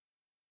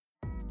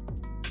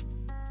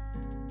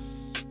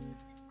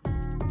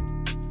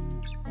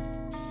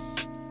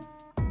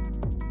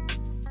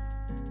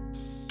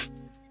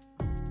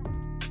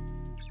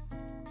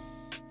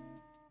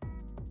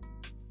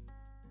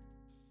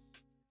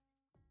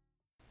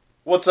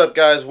What's up,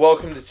 guys?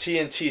 Welcome to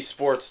TNT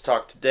Sports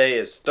Talk. Today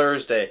is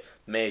Thursday,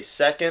 May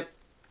 2nd.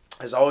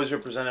 As always,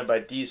 represented by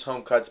D's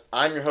Home Cuts.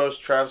 I'm your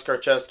host, Travis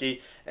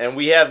Karcheski, and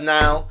we have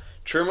now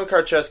Truman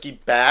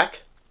Karcheski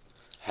back.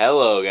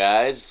 Hello,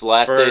 guys. It's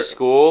last day of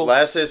school.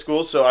 Last day of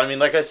school. So,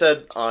 like I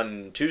said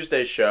on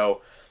Tuesday's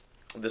show,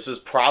 this is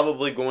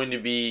probably going to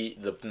be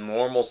the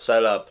normal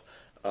setup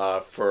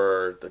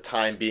for the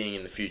time being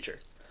in the future.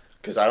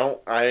 Because I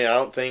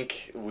don't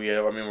think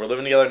we're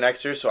living together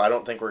next year, so I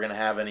don't think we're going to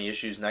have any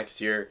issues next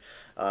year.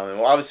 And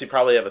we'll obviously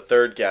probably have a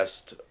third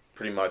guest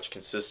pretty much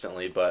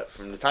consistently, but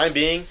from the time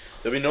being,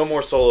 there'll be no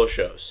more solo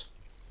shows.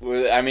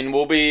 The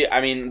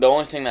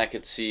only thing that I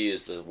could see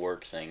is the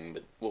work thing,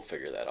 but we'll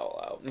figure that all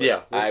out. But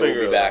Yeah, I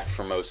will be back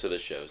for most of the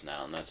shows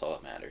now, and that's all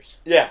that matters.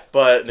 Yeah,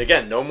 but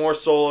again, no more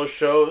solo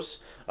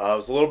shows. It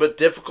was a little bit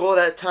difficult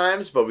at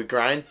times, but we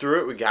grind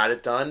through it. We got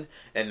it done,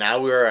 and now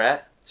we are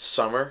at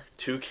Summer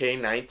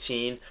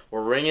 2K19.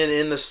 We're ringing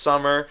in the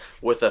summer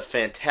with a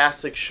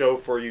fantastic show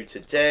for you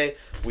today.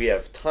 We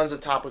have tons of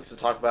topics to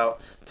talk about,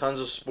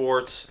 tons of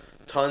sports,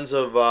 tons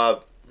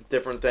of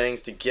different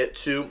things to get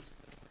to.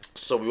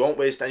 So we won't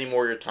waste any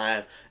more of your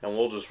time, and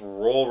we'll just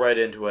roll right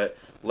into it.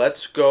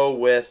 Let's go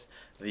with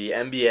the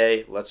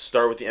NBA. Let's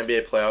start with the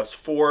NBA playoffs.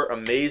 4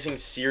 amazing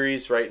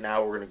series right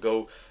now. We're going to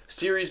go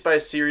series by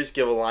series,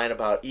 give a line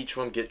about each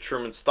one, get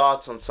Truman's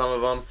thoughts on some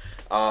of them.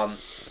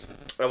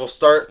 And we'll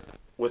start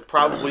with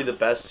probably the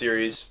best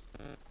series,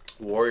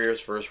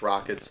 Warriors versus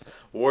Rockets.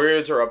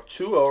 Warriors are up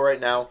 2-0 right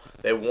now.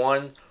 They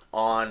won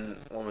on,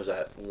 when was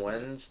that,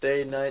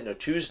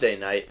 Tuesday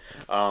night.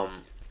 And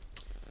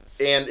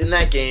in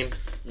that game,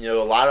 a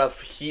lot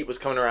of heat was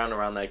coming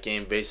around that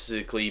game,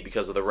 basically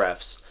because of the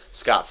refs.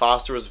 Scott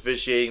Foster was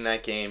officiating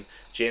that game.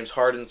 James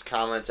Harden's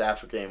comments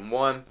after game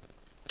 1.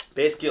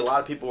 Basically, a lot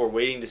of people were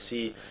waiting to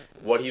see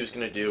what he was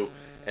going to do.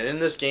 And in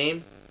this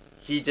game,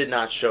 he did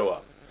not show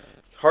up.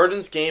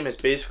 Harden's game has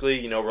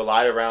basically,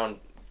 relied around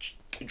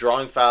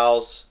drawing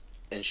fouls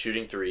and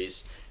shooting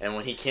threes. And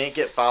when he can't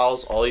get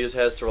fouls, all he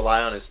has to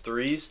rely on is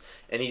threes.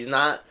 And he's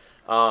not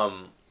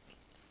an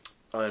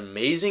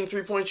amazing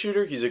three-point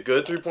shooter. He's a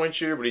good three-point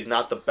shooter, but he's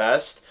not the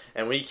best.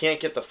 And when he can't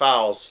get the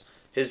fouls,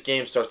 his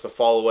game starts to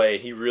fall away.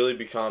 He really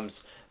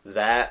becomes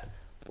that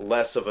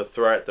less of a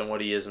threat than what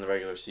he is in the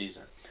regular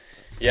season.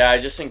 Yeah, I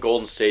just think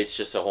Golden State's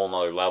just a whole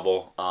nother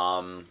level,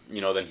 than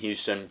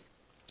Houston.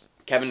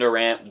 Kevin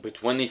Durant,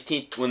 when these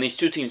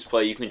two teams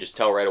play, you can just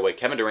tell right away.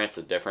 Kevin Durant's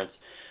the difference.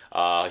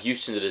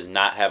 Houston does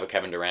not have a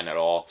Kevin Durant at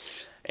all.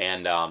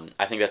 And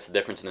I think that's the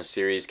difference in this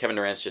series. Kevin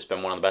Durant's just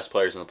been one of the best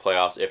players in the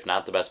playoffs, if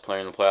not the best player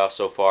in the playoffs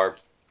so far.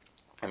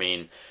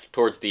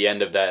 Towards the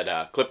end of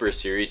that Clippers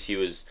series, he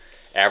was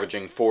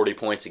averaging 40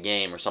 points a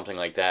game or something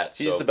like that.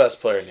 He's the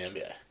best player in the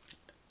NBA.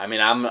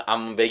 I'm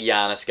a big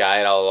Giannis guy,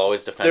 and I'll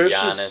always defend There's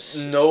Giannis. There's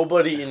just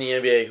nobody in the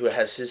NBA who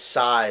has his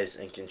size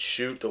and can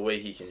shoot the way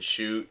he can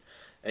shoot.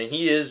 And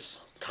he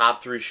is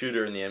top 3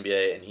 shooter in the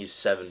NBA, and he's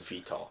 7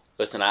 feet tall.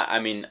 Listen,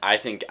 I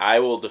think I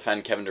will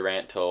defend Kevin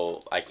Durant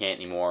till I can't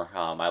anymore.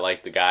 I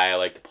like the guy, I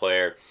like the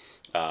player,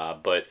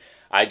 but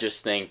I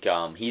just think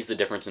he's the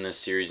difference in this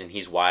series, and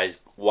he's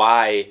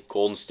why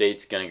Golden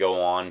State's going to go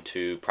on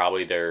to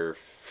probably their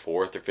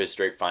 4th or 5th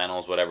straight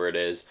finals, whatever it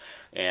is,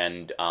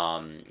 and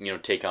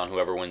take on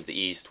whoever wins the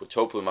East, which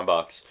hopefully my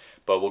Bucks,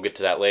 but we'll get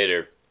to that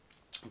later.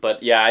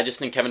 But yeah, I just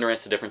think Kevin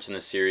Durant's the difference in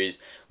this series.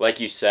 Like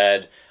you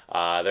said,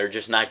 they're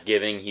just not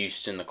giving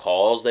Houston the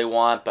calls they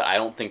want, but I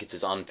don't think it's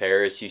as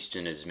unfair as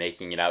Houston is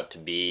making it out to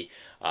be.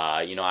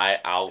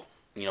 We'll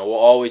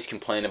always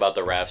complain about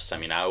the refs.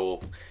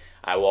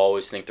 I will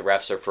always think the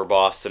refs are for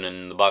Boston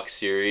and the Bucks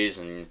series,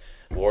 and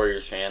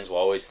Warriors fans will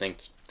always think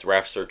the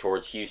refs are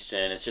towards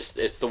Houston.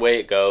 It's the way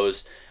it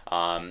goes.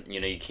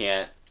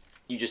 It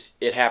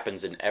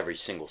happens in every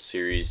single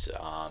series,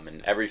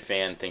 and every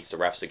fan thinks the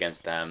refs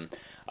against them.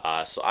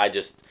 So I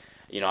just,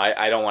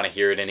 I don't want to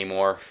hear it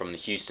anymore from the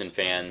Houston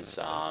fans.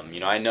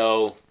 I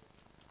know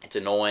it's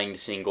annoying to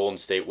seeing Golden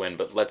State win,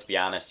 but let's be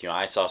honest.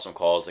 I saw some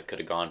calls that could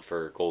have gone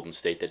for Golden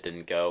State that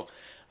didn't go.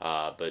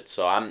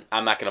 So I'm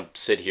not gonna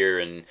sit here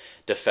and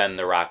defend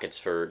the Rockets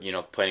for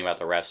complaining about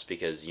the refs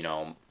because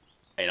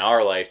in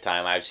our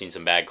lifetime I've seen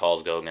some bad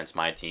calls go against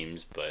my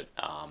teams, but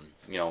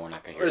we're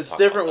not gonna hear. It's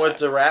different with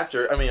the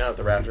Raptors. Not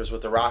the Raptors,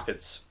 with the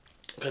Rockets.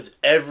 Because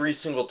every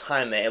single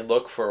time they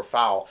look for a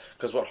foul.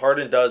 Because what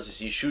Harden does is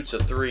he shoots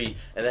a 3,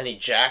 and then he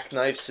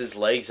jackknifes his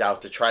legs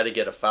out to try to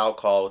get a foul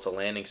call with the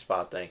landing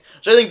spot thing.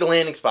 Which I think the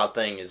landing spot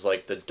thing is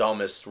like the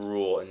dumbest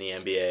rule in the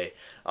NBA.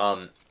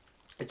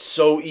 It's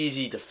so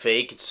easy to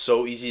fake. It's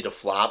so easy to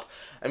flop.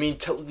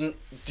 Do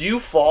you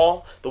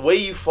fall? The way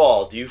you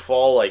fall, do you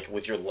fall like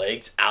with your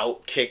legs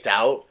out, kicked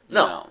out?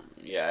 No.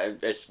 Yeah,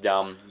 it's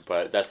dumb,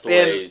 but that's the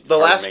way. And the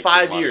last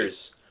 5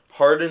 years,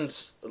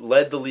 Harden's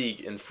led the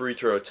league in free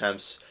throw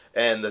attempts,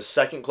 and the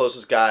second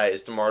closest guy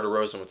is DeMar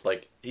DeRozan with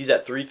he's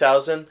at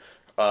 3,000.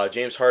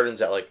 James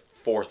Harden's at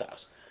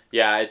 4,000.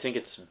 Yeah, I think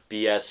it's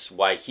BS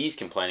why he's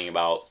complaining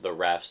about the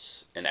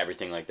refs and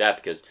everything like that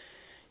because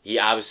he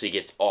obviously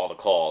gets all the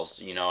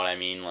calls. You know what I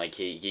mean? Like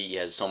he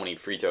has so many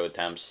free throw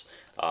attempts.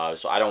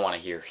 So I don't want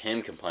to hear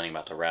him complaining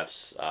about the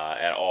refs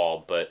at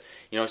all. But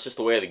it's just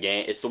the way of the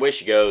game. It's the way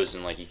she goes,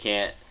 and like you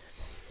can't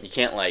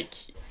like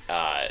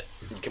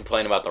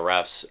complain about the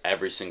refs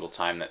every single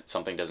time that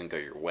something doesn't go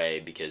your way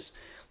because.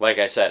 Like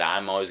I said,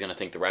 I'm always going to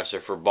think the refs are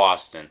for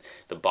Boston.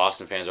 The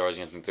Boston fans are always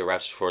going to think the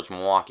refs are for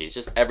Milwaukee. It's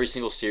just every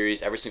single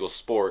series, every single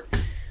sport,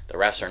 the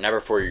refs are never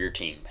for your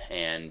team,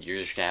 and you're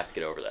just going to have to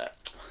get over that.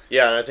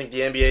 Yeah, and I think the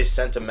NBA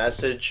sent a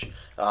message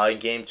in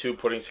Game 2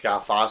 putting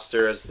Scott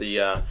Foster as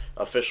the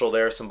official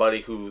there,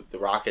 somebody who the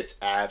Rockets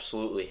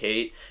absolutely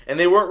hate. And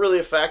they weren't really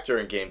a factor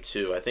in Game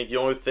 2. I think the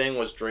only thing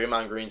was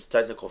Draymond Green's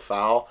technical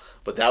foul,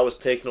 but that was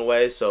taken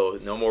away, so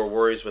no more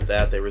worries with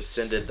that. They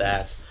rescinded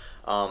that.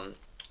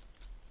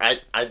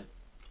 I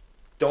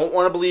don't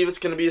want to believe it's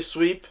going to be a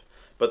sweep,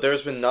 but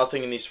there's been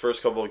nothing in these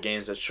first couple of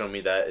games that show me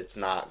that it's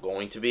not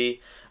going to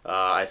be.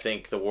 I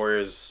think the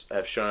Warriors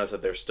have shown us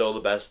that they're still the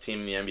best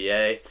team in the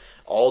NBA.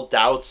 All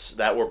doubts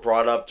that were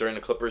brought up during the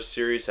Clippers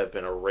series have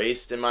been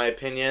erased, in my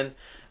opinion.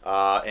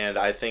 And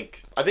I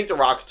think the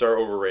Rockets are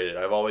overrated.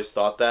 I've always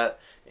thought that,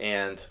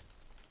 and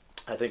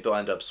I think they'll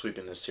end up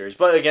sweeping this series.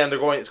 But again,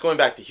 it's going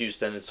back to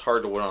Houston. It's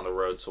hard to win on the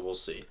road, so we'll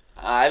see.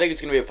 I think it's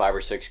going to be a 5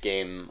 or 6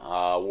 game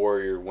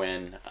Warrior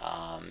win.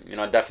 I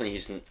definitely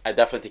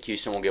think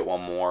Houston will get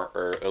one more,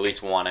 or at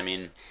least one. I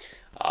mean,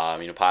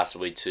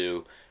 possibly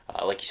 2.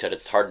 Like you said,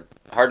 it's hard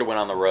to win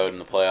on the road in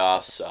the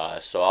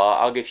playoffs. So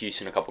I'll give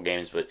Houston a couple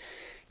games, but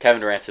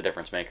Kevin Durant's the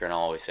difference maker, and I'll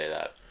always say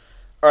that.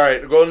 All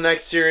right, we'll go to the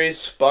next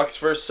series. Bucks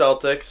versus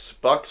Celtics.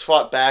 Bucks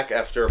fought back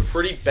after a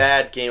pretty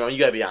bad game. You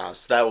gotta be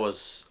honest, that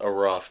was a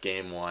rough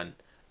game 1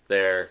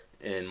 there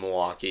in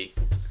Milwaukee.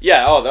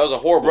 Yeah, that was a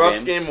horrible game.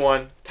 Rough game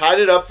 1. Tied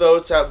it up, though.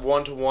 It's at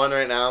 1-1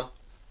 right now.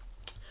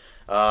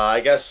 I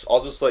guess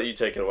I'll just let you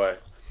take it away.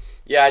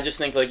 Yeah, I just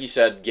think, like you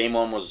said, game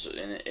 1 was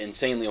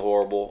insanely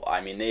horrible.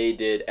 I mean, they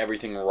did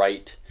everything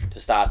right to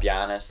stop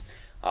Giannis.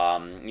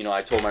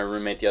 I told my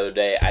roommate the other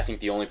day, I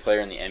think the only player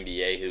in the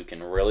NBA who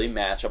can really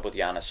match up with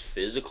Giannis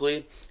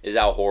physically is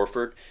Al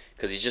Horford,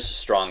 because he's just a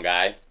strong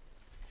guy.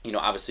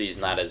 Obviously he's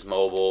not as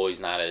mobile,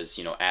 he's not as,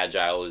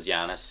 agile as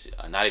Giannis,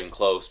 not even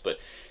close, but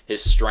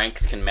his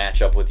strength can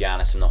match up with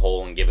Giannis in the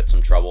hole and give it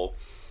some trouble.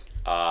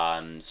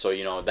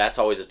 So that's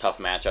always a tough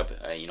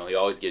matchup. He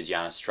always gives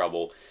Giannis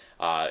trouble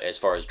as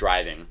far as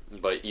driving.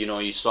 But,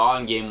 you saw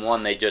in game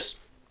 1, they just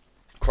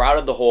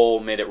crowded the hole,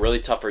 made it really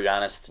tough for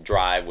Giannis to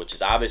drive, which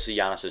is obviously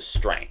Giannis'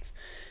 strength.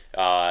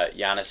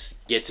 Giannis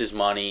gets his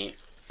money,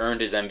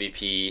 earned his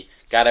MVP,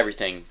 got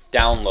everything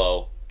down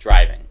low,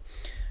 driving.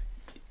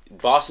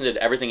 Boston did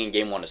everything in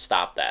game 1 to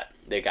stop that.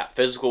 They got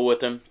physical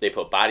with him. They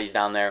put bodies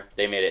down there.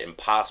 They made it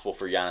impossible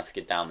for Giannis to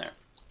get down there.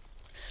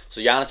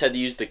 So Giannis had to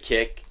use the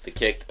kick, the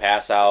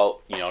pass out,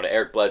 to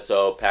Eric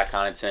Bledsoe, Pat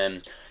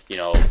Connaughton,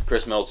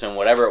 Chris Middleton,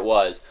 whatever it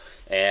was.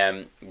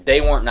 And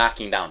they weren't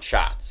knocking down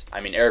shots.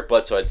 I mean, Eric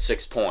Bledsoe had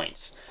 6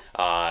 points.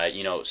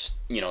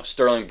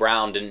 Sterling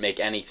Brown didn't make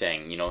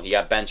anything. He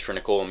got benched for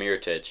Nikola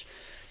Mirotic.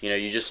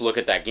 You just look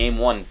at that game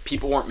 1,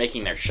 people weren't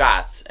making their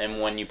shots.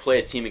 And when you play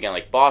a team again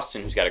like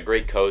Boston, who's got a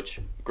great coach,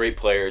 great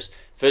players,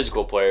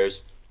 physical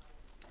players,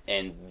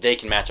 and they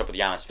can match up with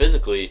Giannis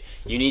physically,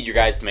 you need your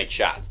guys to make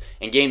shots.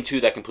 In game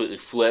 2, that completely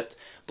flipped.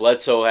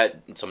 Bledsoe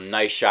had some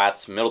nice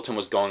shots. Middleton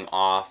was going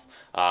off.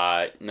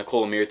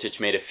 Nikola Mirotic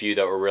made a few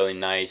that were really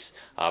nice.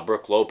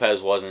 Brook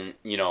Lopez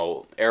wasn't,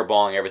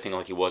 airballing everything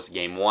like he was in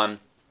game 1.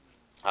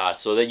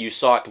 So that you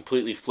saw it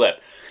completely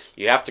flip.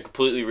 You have to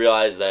completely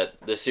realize that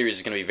this series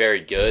is going to be very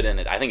good, and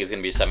I think it's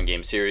going to be a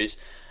 7-game series.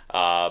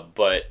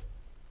 But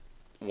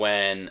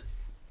when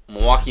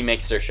Milwaukee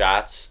makes their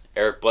shots,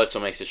 Eric Bledsoe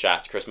makes his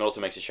shots, Chris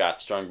Middleton makes his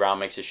shots, Sterling Brown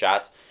makes his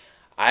shots,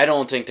 I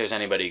don't think there's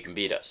anybody who can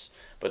beat us.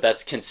 But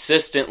that's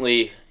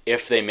consistently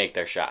if they make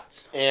their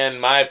shots. In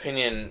my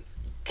opinion,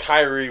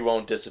 Kyrie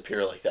won't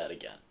disappear like that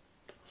again.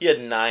 He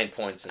had 9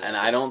 points in that game.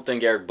 And I don't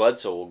think Eric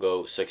Bledsoe will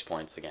go 6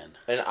 points again.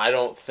 And I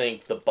don't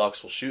think the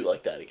Bucks will shoot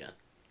like that again.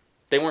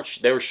 They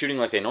were shooting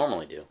like they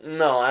normally do.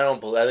 No,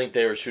 I think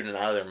they were shooting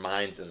out of their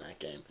minds in that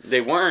game. They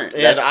weren't.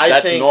 And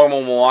that's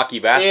normal Milwaukee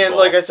basketball. And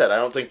like I said, I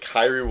don't think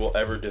Kyrie will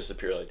ever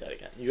disappear like that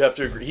again. You have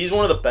to agree. He's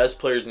one of the best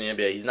players in the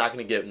NBA. He's not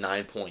going to get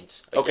 9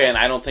 points again. Okay, and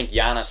I don't think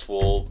Giannis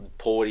will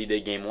pull what he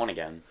did game 1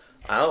 again.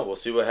 I don't know. We'll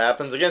see what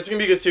happens. Again, it's going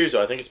to be a good series,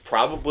 though. I think it's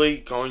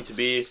probably going to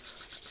be...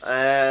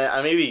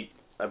 maybe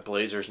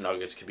Blazers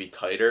Nuggets could be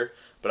tighter,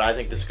 but I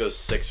think this goes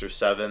 6 or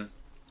 7.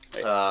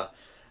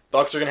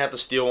 Bucks are going to have to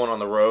steal one on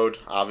the road,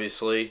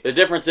 obviously. The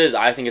difference is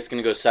I think it's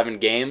going to go 7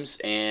 games,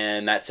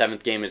 and that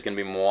 7th game is going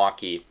to be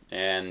Milwaukee.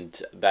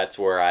 And that's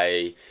where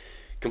I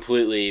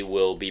completely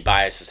will be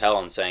biased as hell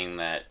in saying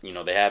that,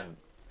 they have...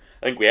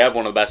 I think we have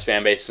one of the best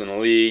fan bases in the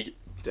league.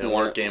 Didn't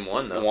work game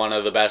 1, though. One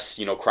of the best,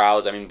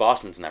 crowds. I mean,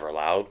 Boston's never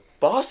loud.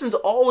 Boston's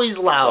always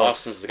loud.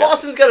 Boston's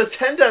got a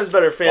 10 times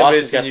better fan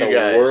base than you guys. Boston's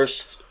got the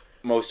worst,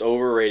 most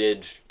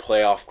overrated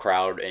playoff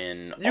crowd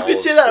in You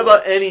could say that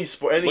about any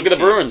sport. Look at the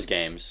Bruins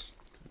games.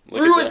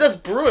 That's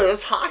Bruin.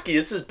 That's hockey.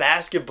 This is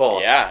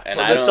basketball. Yeah, and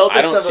Well,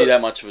 I don't see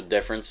that much of a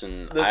difference.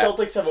 And the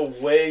Celtics have a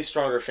way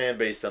stronger fan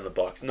base than the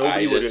Bucks.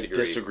 Nobody would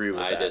disagree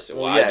with that.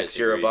 Because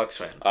you're a Bucks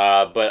fan.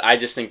 But I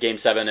just think Game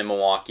 7 in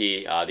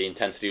Milwaukee, the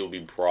intensity will be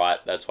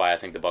brought. That's why I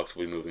think the Bucks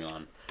will be moving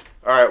on.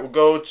 All right, we'll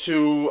go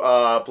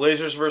to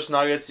Blazers versus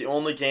Nuggets, the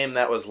only game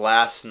that was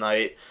last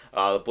night.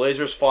 The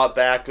Blazers fought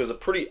back. It was a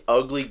pretty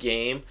ugly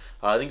game.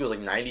 I think it was like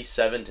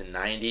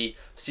 97-90.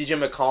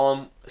 CJ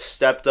McCollum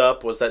stepped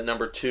up, was that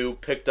number 2,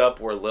 picked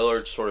up where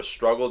Lillard sort of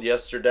struggled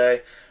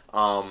yesterday.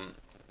 And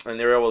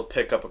they were able to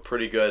pick up a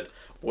pretty good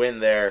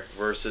win there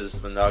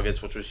versus the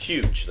Nuggets, which was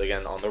huge,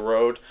 again, on the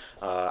road.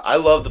 I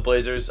love the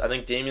Blazers. I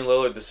think Damian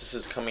Lillard, this is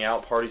his coming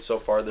out party so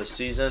far this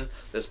season,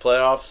 this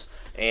playoffs,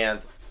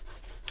 and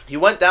he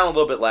went down a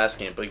little bit last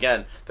game, but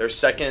again, their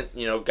second,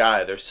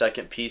 guy, their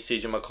second piece,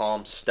 CJ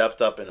McCollum,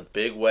 stepped up in a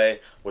big way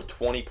with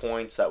 20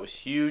 points. That was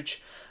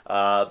huge.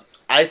 I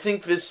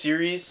think this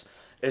series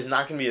is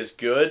not going to be as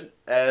good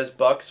as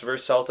Bucks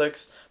versus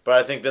Celtics, but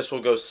I think this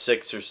will go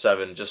 6 or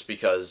 7 just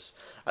because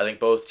I think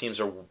both teams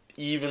are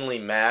evenly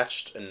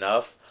matched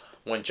enough.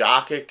 When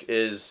Jokic,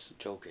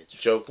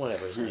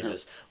 whatever his name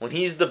is, when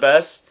he's the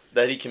best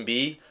that he can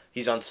be,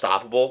 he's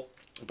unstoppable.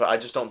 But I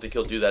just don't think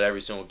he'll do that every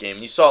single game.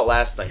 And you saw it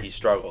last night. He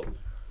struggled.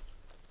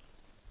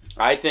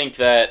 I think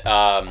that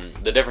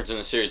the difference in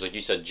the series, like you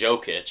said,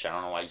 Jokic, I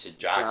don't know why you said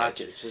Jokic.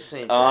 It's the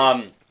same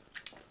thing.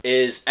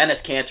 Is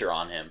Enes Kanter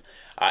on him.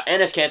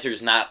 Enes Kanter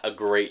is not a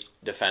great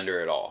defender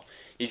at all.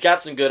 He's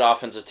got some good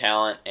offensive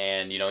talent,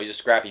 and he's a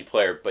scrappy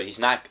player, but he's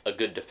not a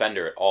good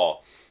defender at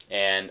all.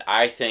 And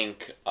I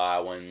think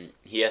when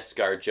he has to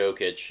guard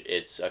Jokic,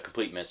 it's a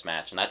complete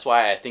mismatch. And that's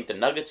why I think the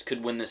Nuggets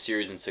could win this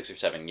series in 6 or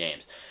 7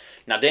 games.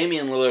 Now,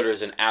 Damian Lillard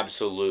is an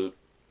absolute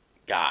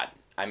god.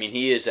 I mean,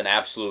 he is an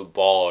absolute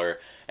baller,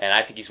 and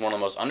I think he's one of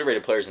the most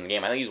underrated players in the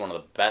game. I think he's one of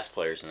the best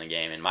players in the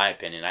game, in my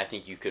opinion. I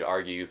think you could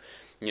argue,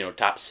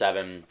 top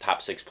 7,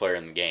 top 6 player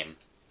in the game.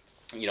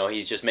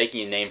 He's just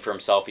making a name for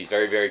himself. He's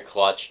very, very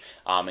clutch,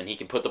 and he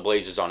can put the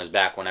Blazers on his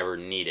back whenever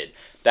needed.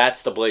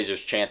 That's the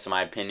Blazers' chance, in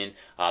my opinion.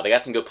 They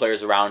got some good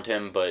players around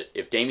him, but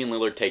if Damian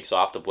Lillard takes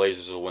off, the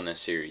Blazers will win this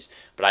series.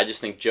 But I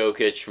just think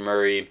Jokic,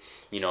 Murray,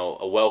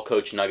 a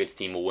well-coached Nuggets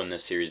team will win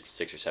this series in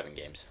 6 or 7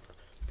 games.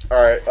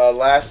 All right,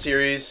 last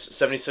series,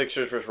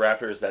 76ers versus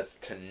Raptors. That's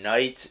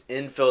tonight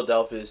in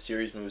Philadelphia. The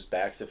series moves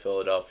back to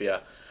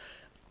Philadelphia.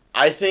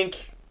 I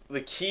think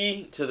the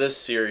key to this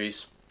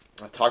series,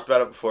 I've talked about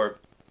it before,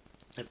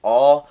 if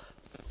all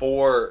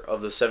 4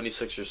 of the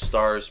 76ers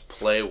stars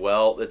play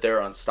well, that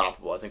they're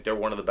unstoppable. I think they're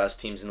one of the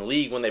best teams in the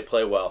league when they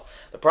play well.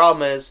 The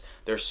problem is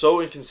they're so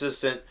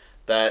inconsistent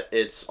that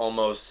it's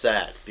almost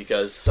sad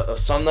because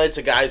some nights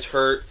a guy's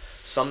hurt,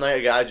 some night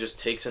a guy just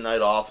takes a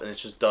night off and it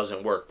just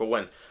doesn't work. But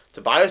when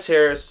Tobias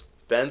Harris,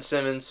 Ben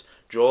Simmons,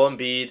 Joel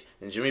Embiid,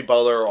 and Jimmy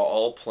Butler are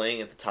all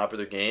playing at the top of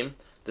their game,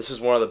 this is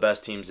one of the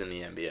best teams in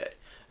the NBA.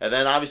 And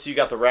then obviously you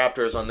got the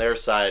Raptors on their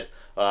side.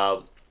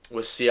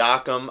 With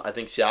Siakam, I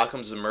think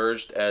Siakam's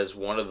emerged as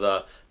one of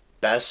the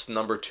best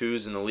number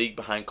 2s in the league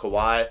behind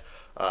Kawhi.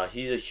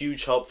 He's a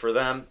huge help for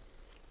them.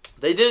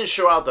 They didn't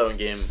show out, though, in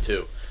Game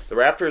 2. The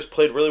Raptors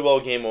played really well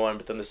in Game 1,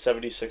 but then the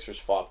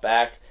 76ers fought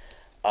back.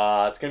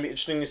 It's going to be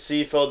interesting to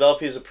see.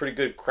 Philadelphia is a pretty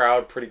good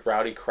crowd, pretty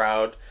rowdy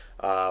crowd.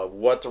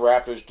 What the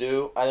Raptors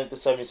do, I think the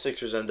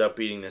 76ers end up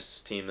beating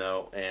this team,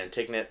 though, and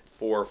taking it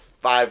for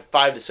 5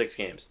 to 6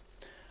 games.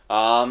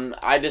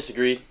 I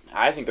disagree.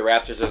 I think the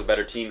Raptors are the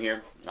better team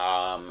here.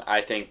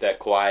 I think that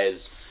Kawhi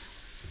is...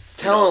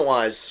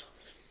 Talent-wise,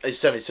 the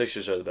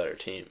 76ers are the better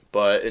team.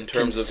 But in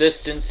terms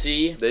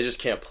consistency, of... they just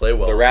can't play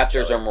well. The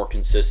Raptors are more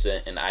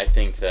consistent, and I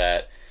think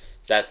that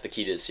that's the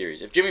key to the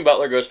series. If Jimmy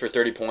Butler goes for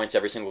 30 points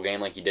every single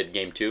game like he did in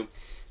Game 2,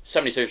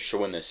 76ers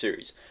should win this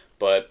series.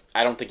 But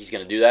I don't think he's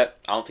going to do that.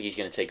 I don't think he's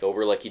going to take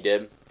over like he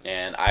did.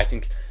 And I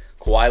think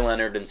Kawhi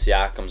Leonard and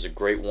Siakam's a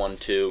great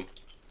 1-2.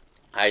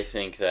 I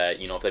think that,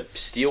 if they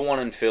steal one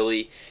in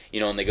Philly,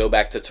 and they go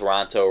back to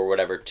Toronto or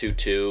whatever,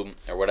 2-2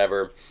 or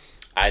whatever,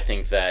 I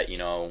think that,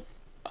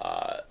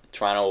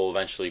 Toronto will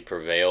eventually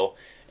prevail.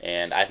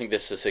 And I think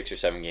this is a 6 or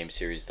 7 game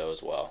series, though,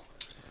 as well.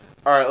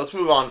 All right, let's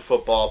move on to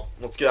football.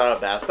 Let's get out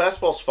of basketball.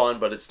 Basketball's fun,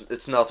 but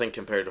it's nothing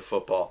compared to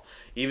football.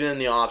 Even in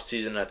the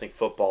off-season, I think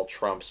football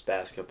trumps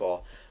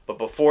basketball. But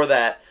before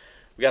that,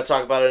 we got to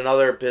talk about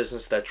another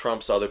business that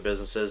trumps other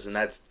businesses, and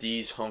that's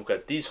D's Home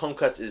Cuts. D's Home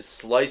Cuts is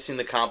slicing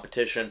the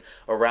competition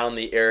around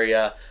the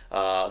area,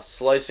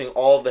 slicing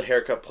all of the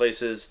haircut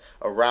places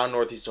around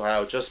Northeast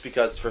Ohio, just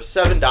because for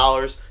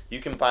 $7, you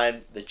can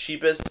find the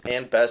cheapest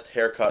and best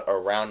haircut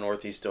around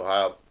Northeast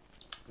Ohio.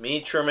 Me,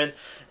 Truman,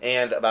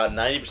 and about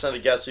 90% of the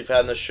guests we've had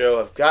on the show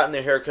have gotten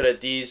their haircut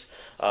at D's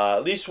at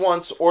least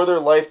once, or their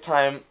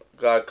lifetime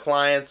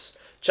clients.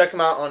 Check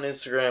him out on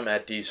Instagram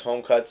at D's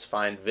Home Cuts.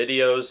 Find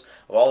videos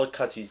of all the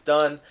cuts he's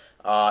done,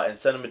 and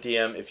send him a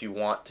DM if you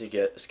want to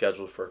get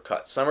scheduled for a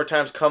cut.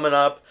 Summertime's coming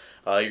up.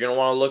 You're going to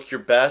want to look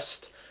your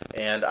best.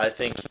 and I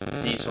think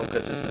D's Home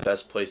Cuts is the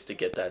best place to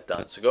get that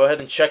done. So go ahead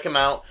and check him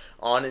out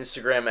on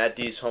Instagram at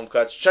D's Home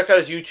Cuts. Check out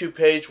his YouTube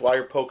page while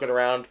you're poking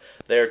around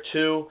there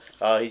too.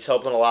 He's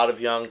helping a lot of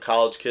young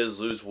college kids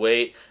lose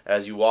weight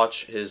as you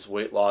watch his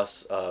weight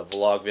loss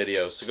vlog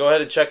videos. So go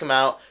ahead and check him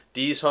out,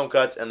 D's Home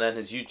Cuts, and then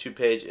his YouTube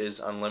page is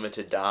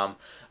Unlimited Dom.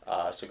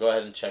 So go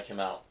ahead and check him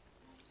out.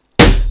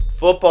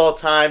 Football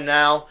time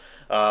now.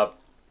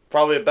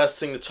 Probably the best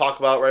thing to talk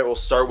about, right? We'll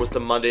start with the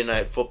Monday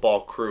Night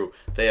Football crew.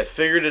 They have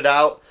figured it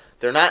out.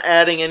 They're not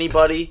adding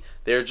anybody.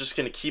 They're just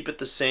going to keep it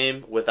the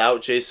same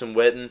without Jason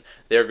Witten.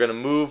 They're going to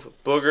move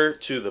Booger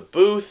to the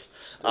booth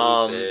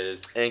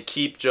and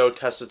keep Joe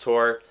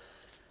Tessitore.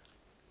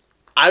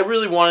 I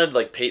really wanted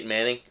like Peyton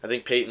Manning. I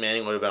think Peyton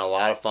Manning would have been a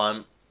lot of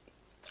fun.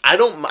 I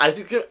don't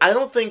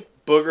think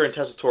Booger and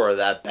Tessitore are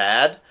that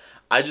bad.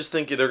 I just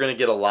think they're going to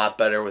get a lot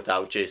better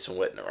without Jason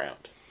Witten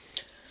around.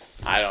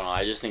 I don't know.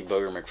 I just think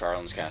Booger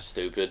McFarland's kind of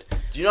stupid.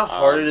 Do you know how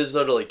hard it is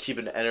though to like keep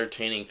an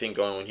entertaining thing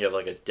going when you have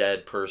like a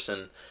dead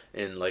person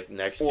in like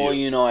next to you? Well,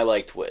 you know I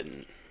liked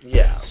Witten.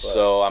 Yeah.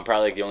 So I'm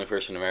probably like the only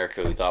person in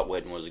America who thought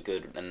Witten was a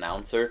good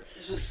announcer.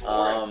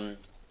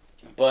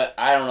 But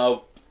I don't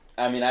know.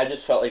 I mean, I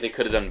just felt like they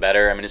could have done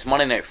better. I mean, it's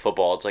Monday Night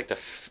Football. It's like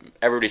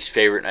everybody's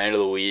favorite night of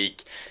the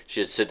week. You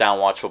should sit down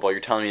and watch football.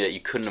 You're telling me that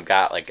you couldn't have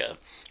got like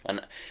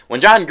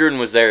when John Gruden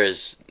was there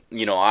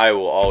I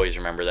will always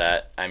remember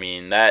that. I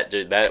mean, that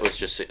was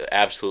just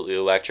absolutely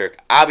electric.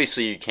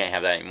 Obviously, you can't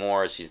have that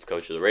anymore as he's the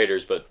coach of the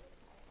Raiders, but,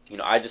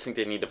 I just think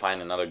they need to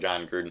find another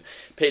John Gruden.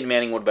 Peyton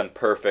Manning would have been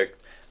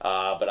perfect,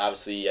 but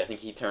obviously, I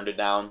think he turned it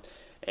down.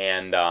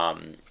 And,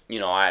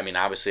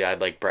 obviously,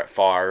 I'd like Brett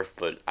Favre,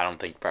 but I don't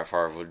think Brett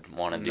Favre would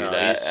want to do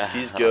that.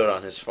 He's good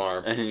on his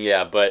farm.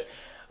 Yeah, but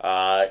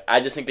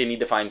I just think they need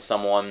to find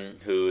someone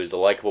who is a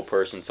likable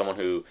person, someone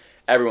who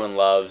everyone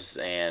loves,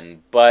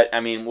 but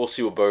we'll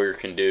see what Booger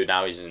can do.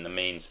 Now he's in the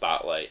main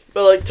spotlight.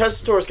 But like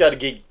Tessitore's got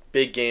a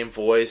big game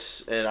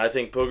voice, and I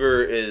think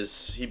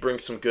Booger he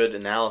brings some good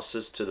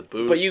analysis to the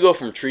booth. But you go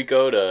from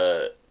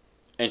Trico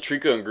and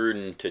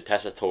Gruden to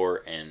Tessitore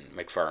and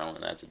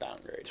McFarland. That's a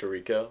downgrade.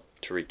 Tirico.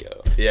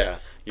 Yeah.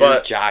 You're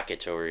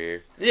Jokic over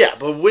here. Yeah,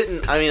 but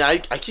Witten,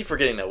 I keep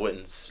forgetting that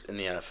Witten's in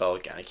the NFL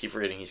again. I keep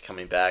forgetting he's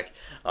coming back.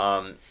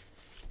 But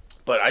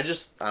I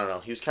don't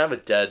know. He was kind of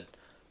a dead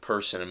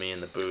person to me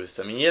in the booth.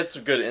 I mean, he had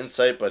some good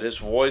insight, but his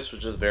voice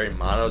was just very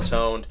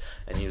monotoned,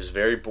 and he was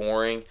very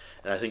boring.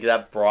 And I think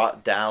that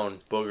brought down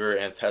Booger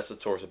and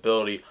Tessitore's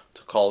ability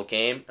to call a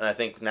game. And I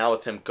think now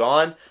with him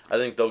gone, I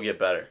think they'll get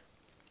better.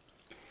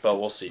 But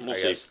we'll see, I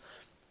guess.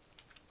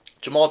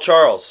 Jamal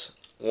Charles,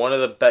 one of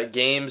the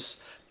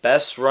game's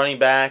best running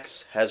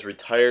backs, has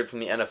retired from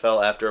the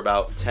NFL after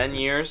about 10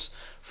 years.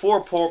 4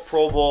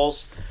 Pro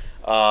Bowls.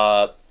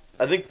 I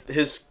think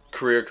his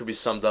career could be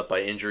summed up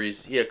by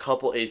injuries. He had a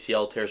couple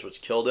ACL tears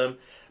which killed him.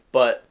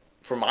 But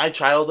from my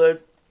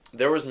childhood,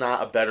 there was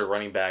not a better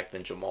running back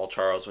than Jamal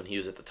Charles when he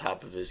was at the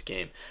top of his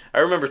game. I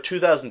remember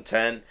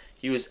 2010,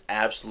 he was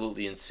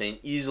absolutely insane.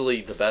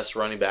 Easily the best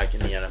running back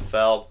in the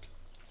NFL.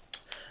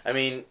 I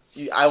mean,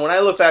 when I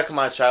look back on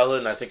my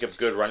childhood and I think of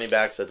good running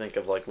backs, I think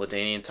of like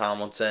LaDainian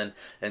Tomlinson,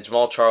 and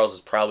Jamal Charles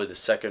is probably the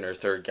second or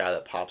third guy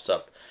that pops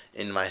up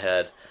in my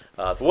head.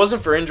 If it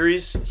wasn't for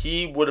injuries,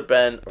 he would have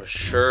been a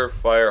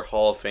surefire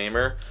Hall of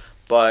Famer,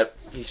 but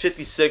he's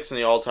 56 in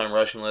the all-time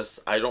rushing list.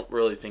 I don't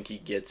really think he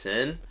gets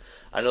in.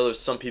 I know there's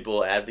some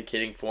people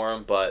advocating for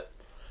him, but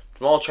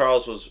Jamal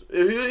Charles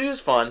he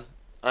was fun.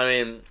 I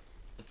mean,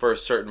 for a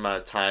certain amount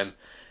of time.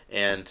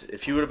 And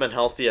if he would have been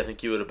healthy, I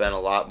think he would have been a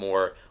lot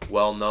more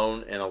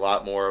well-known and a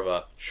lot more of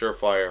a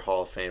surefire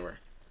Hall of Famer.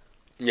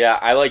 Yeah,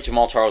 I like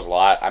Jamal Charles a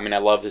lot. I mean, I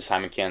loved his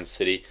time in Kansas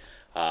City.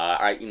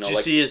 Did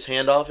you see his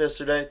handoff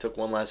yesterday? Took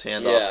one last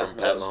handoff from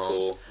Pat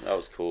Mahomes. Cool. That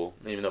was cool.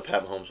 Even though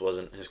Pat Mahomes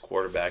wasn't his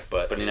quarterback,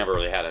 but he never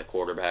really had a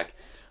quarterback.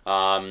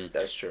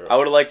 That's true. I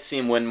would have liked to see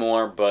him win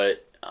more,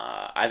 but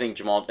I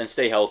think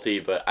stay healthy.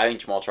 But I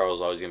think Jamal Charles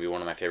is always going to be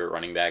one of my favorite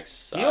running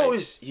backs.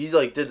 He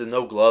did the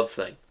no glove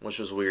thing, which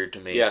was weird to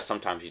me. Yeah,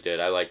 sometimes he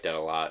did. I liked that a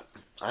lot.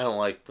 I don't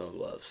like no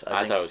gloves.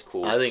 I thought it was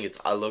cool. I think it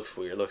looks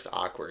weird. It looks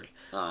awkward.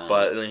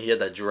 But then he had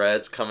that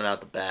dreads coming out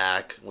the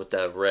back with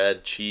that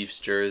red Chiefs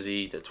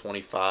jersey, the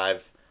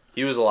 25.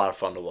 He was a lot of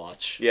fun to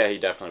watch. Yeah, he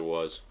definitely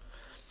was.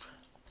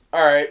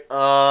 All right,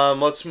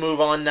 let's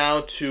move on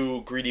now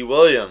to Greedy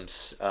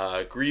Williams.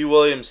 Greedy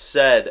Williams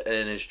said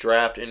in his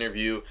draft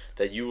interview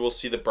that you will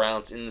see the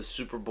Browns in the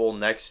Super Bowl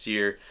next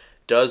year.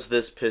 Does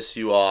this piss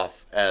you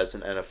off as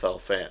an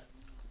NFL fan?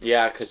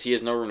 Yeah, because he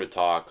has no room to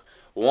talk.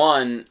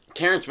 One,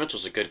 Terrence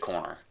Mitchell's a good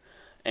corner,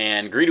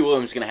 and Greedy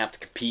Williams is going to have to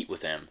compete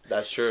with him.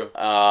 That's true.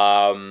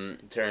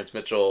 Terrence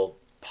Mitchell,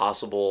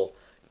 possible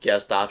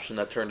guest option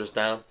that turned us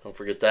down. Don't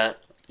forget that.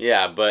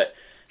 Yeah, but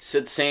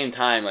at the same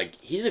time, like,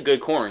 he's a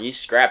good corner. He's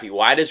scrappy.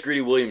 Why does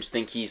Greedy Williams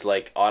think he's,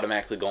 like,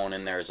 automatically going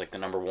in there as, like, the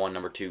number 1,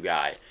 number 2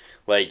 guy?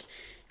 Like,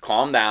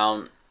 calm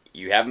down.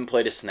 You haven't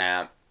played a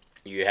snap.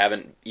 You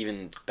haven't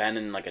even been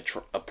in, like,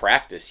 a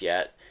practice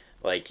yet.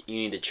 Like, you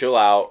need to chill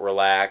out,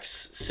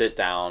 relax, sit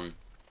down.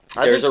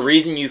 There's a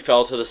reason you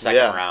fell to the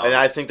second round. And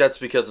I think that's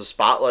because the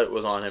spotlight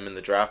was on him in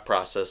the draft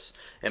process.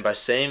 And by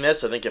saying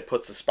this, I think it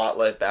puts the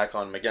spotlight back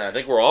on him again. I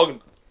think we're all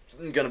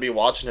going to be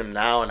watching him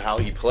now and how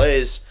he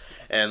plays.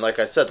 And like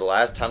I said, the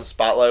last time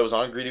spotlight was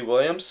on Greedy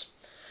Williams,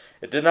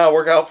 it did not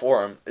work out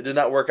for him. It did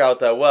not work out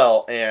that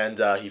well, and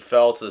he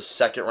fell to the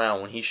second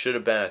round when he should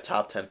have been a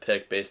top 10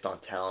 pick based on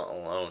talent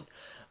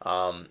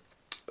alone.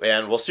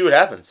 And we'll see what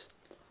happens.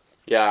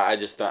 Yeah,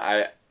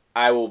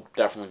 I will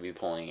definitely be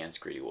pulling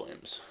against Greedy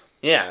Williams.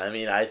 Yeah, I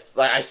mean, I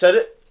said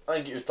it. I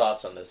get your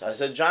thoughts on this. I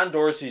said John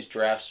Dorsey's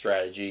draft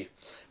strategy,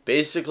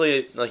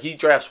 basically, like, he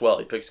drafts well.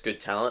 He picks good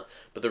talent.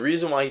 But the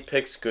reason why he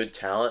picks good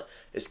talent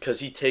is because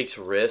he takes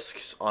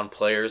risks on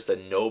players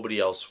that nobody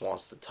else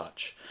wants to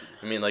touch.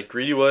 I mean, like,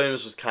 Greedy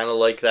Williams was kind of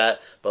like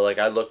that. But, like,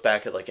 I look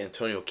back at, like,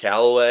 Antonio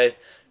Callaway,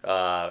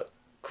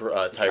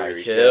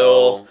 Tyreek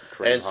Hill,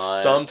 and Hunt.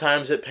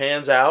 Sometimes it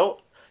pans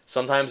out.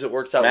 Sometimes it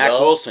works out Mack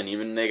well. Wilson,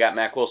 even they got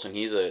Mack Wilson.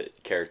 He's a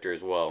character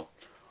as well.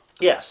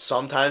 Yeah,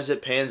 sometimes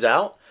it pans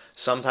out.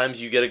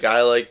 Sometimes you get a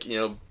guy like,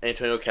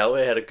 Antonio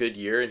Callaway had a good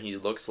year and he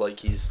looks like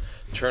he's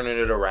turning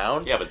it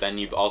around. Yeah, but then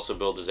you also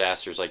build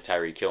disasters like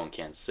Tyreek Hill in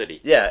Kansas City.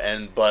 Yeah,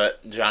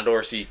 but John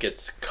Dorsey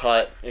gets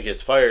cut and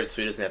gets fired,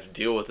 so he doesn't have to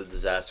deal with the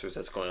disasters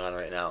that's going on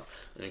right now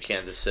in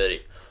Kansas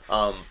City.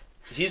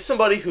 He's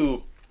somebody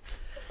who,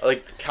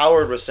 like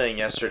Coward was saying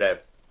yesterday,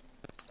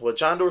 what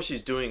John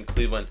Dorsey's doing in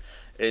Cleveland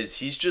is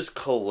he's just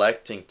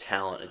collecting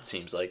talent, it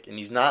seems like. And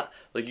he's not,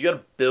 like, you got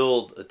to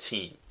build a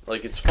team.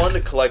 Like, it's fun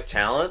to collect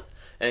talent,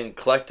 and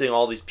collecting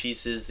all these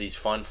pieces, these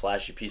fun,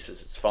 flashy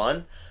pieces, it's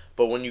fun.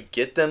 But when you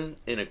get them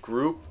in a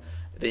group,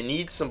 they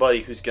need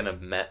somebody who's going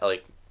to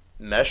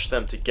mesh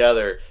them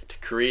together to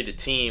create a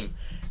team.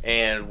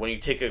 And when you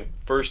take a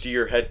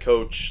first-year head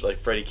coach like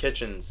Freddie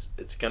Kitchens,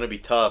 it's going to be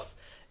tough.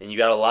 And you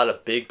got a lot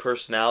of big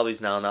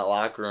personalities now in that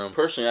locker room.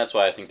 Personally, that's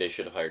why I think they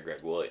should have hired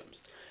Greg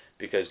Williams.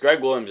 Because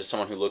Greg Williams is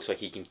someone who looks like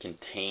he can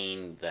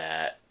contain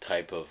that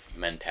type of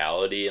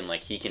mentality and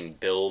like he can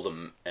build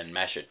and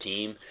mesh a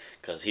team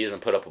because he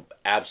doesn't put up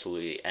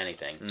absolutely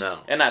anything. No.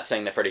 And not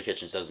saying that Freddie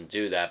Kitchens doesn't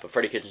do that, but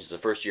Freddie Kitchens is a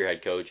first-year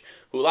head coach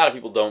who a lot of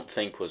people don't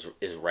think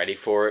is ready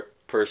for it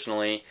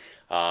personally.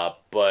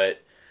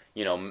 But,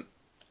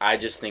 I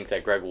just think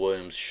that Greg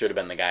Williams should have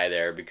been the guy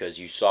there because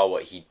you saw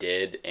what he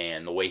did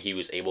and the way he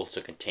was able to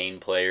contain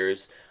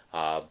players.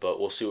 But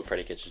we'll see what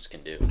Freddie Kitchens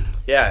can do.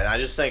 Yeah, and I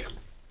just think,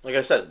 like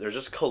I said, they're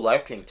just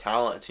collecting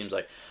talent, it seems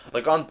like.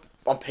 Like, on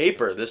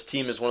paper, this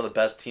team is one of the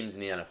best teams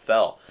in the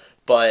NFL.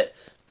 But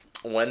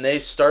when they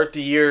start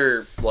the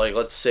year, like,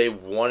 let's say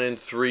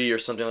 1-3 or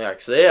something like that,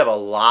 because they have a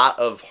lot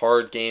of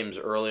hard games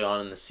early on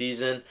in the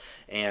season,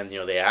 and,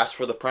 they asked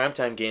for the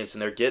primetime games,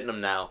 and they're getting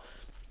them now.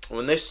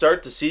 When they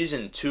start the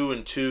season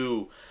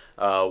 2-2,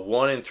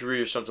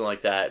 1-3 or something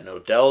like that, and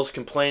Odell's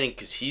complaining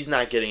because he's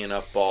not getting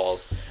enough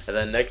balls, and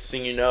then next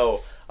thing you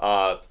know,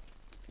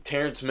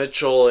 Terrence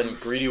Mitchell and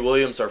Greedy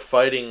Williams are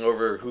fighting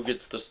over who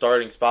gets the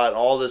starting spot, and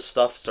all this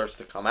stuff starts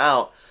to come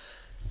out.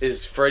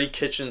 Is Freddie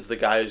Kitchens the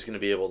guy who's going to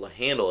be able to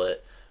handle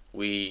it?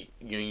 You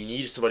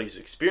need somebody who's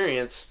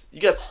experienced. You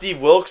got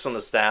Steve Wilkes on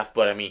the staff,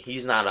 but I mean,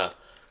 he's not a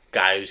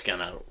guy who's going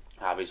to.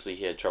 Obviously,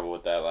 he had trouble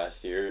with that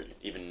last year.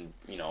 Even,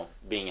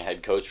 being a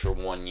head coach for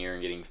 1 year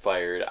and getting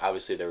fired,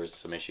 obviously there was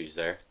some issues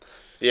there.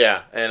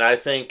 Yeah, and I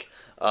think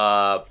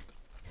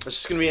it's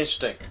just going to be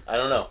interesting. I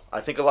don't know.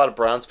 I think a lot of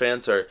Browns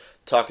fans are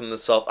talking to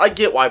themselves. I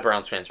get why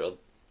Browns fans are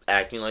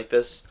acting like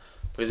this.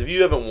 Because if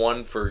you haven't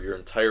won for your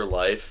entire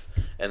life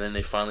and then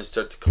they finally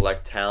start to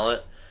collect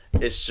talent,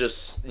 it's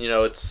just,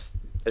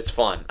 it's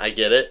fun. I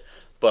get it.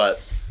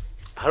 But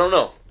I don't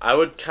know. I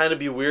would kind of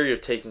be weary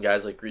of taking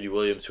guys like Greedy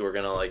Williams who are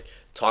going to,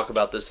 talk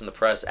about this in the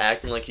press,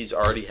 acting like he's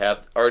already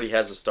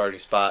has a starting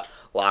spot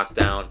locked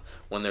down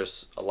when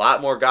there's a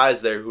lot more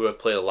guys there who have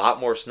played a lot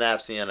more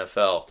snaps in the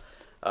NFL.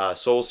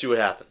 So we'll see what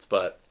happens.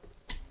 But,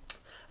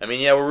 I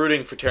mean, yeah, we're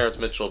rooting for Terrence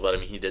Mitchell, but, I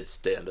mean, he did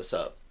stand us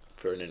up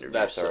for an interview.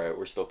 That's all right.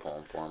 We're still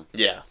pulling for him.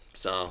 Yeah,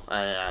 so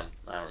I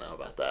don't know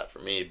about that for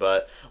me,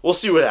 but we'll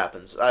see what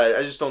happens.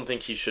 I just don't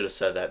think he should have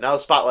said that. Now the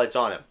spotlight's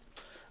on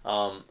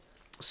him.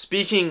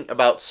 Speaking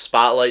about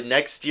spotlight,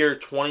 next year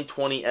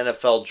 2020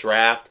 NFL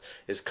Draft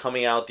is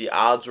coming out. The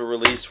odds were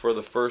released for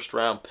the first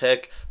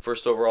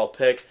overall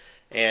pick,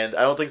 and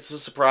I don't think it's a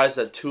surprise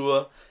that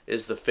Tua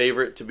is the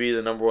favorite to be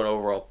the number 1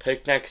 overall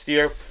pick next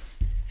year.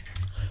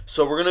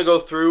 So we're going to go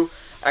through.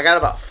 I got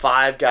about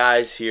 5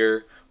 guys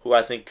here who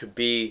I think could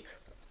be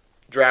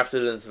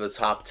drafted into the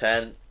top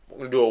 10. We're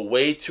going to do a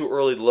way too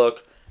early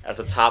look at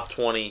the top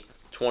 20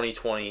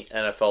 2020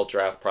 NFL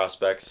Draft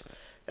prospects.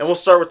 And we'll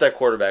start with that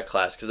quarterback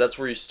class because that's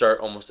where you start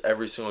almost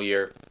every single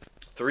year.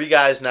 3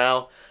 guys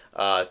now.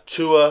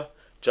 Tua,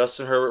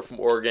 Justin Herbert from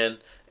Oregon,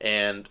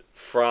 and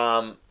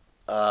from,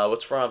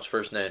 what's Fromm's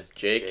first name?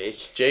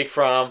 Jake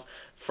Fromm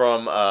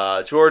from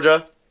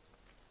Georgia.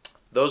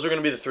 Those are going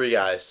to be the 3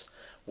 guys.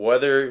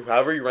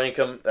 However you rank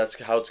them,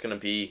 that's how it's going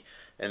to be.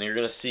 And you're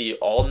going to see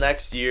all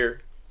next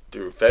year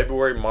through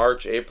February,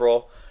 March,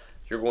 April,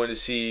 you're going to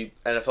see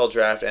NFL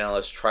draft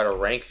analysts try to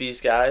rank these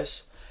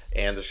guys.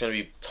 And there's going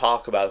to be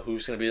talk about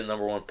who's going to be the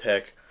number 1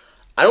 pick.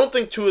 I don't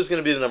think Tua is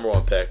going to be the number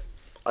one pick.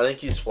 I think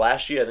he's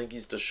flashy. I think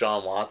he's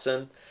Deshaun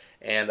Watson.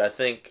 And I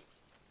think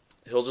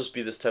he'll just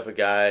be this type of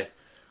guy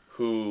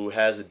who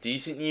has a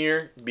decent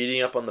year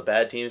beating up on the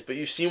bad teams. But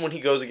you've seen when he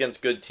goes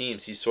against good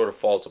teams, he sort of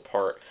falls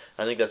apart.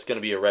 I think that's going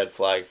to be a red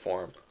flag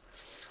for him.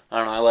 I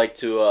don't know. I like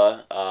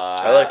Tua.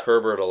 I like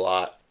Herbert a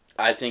lot.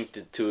 I think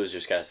that Tua's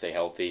just got to stay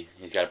healthy.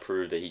 He's got to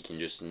prove that he can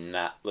just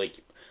not,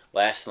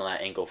 last on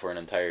that ankle for an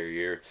entire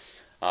year.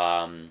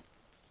 I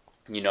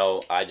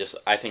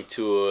think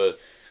Tua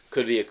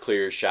could be a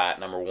clear shot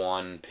number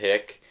one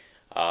pick,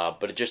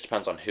 but it just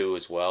depends on who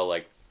as well.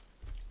 Like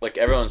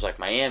everyone's like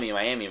Miami,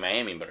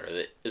 but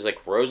is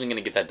Rosen going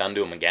to get that done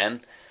to him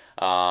again?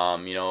 Or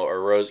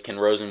can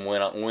Rosen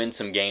win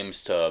some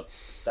games to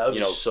that would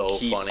be so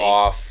keep funny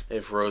off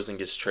if Rosen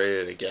gets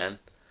traded again.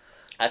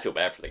 I feel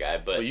bad for the guy,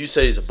 but you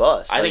say he's a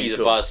bust. I think he's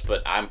a bust,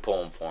 but I'm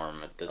pulling for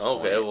him at this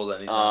point. Okay, well then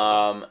he's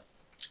not a bust.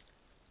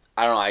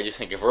 I don't know. I just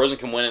think if Rosen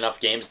can win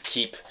enough games to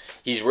keep,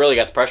 he's really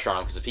got the pressure on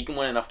him. Because if he can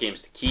win enough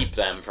games to keep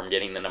them from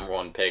getting the number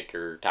one pick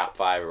or top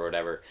 5 or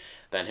whatever,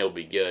 then he'll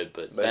be good.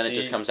 But then it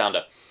just comes down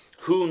to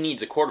who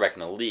needs a quarterback in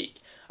the league.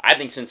 I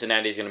think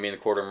Cincinnati's going to be in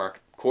the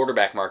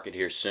quarterback market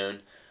here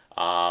soon.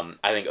 I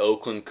think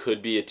Oakland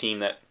could be a team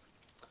that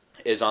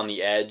is on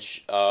the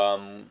edge I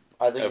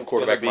think of it's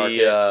quarterback going to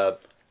be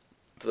market.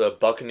 The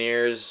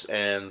Buccaneers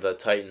and the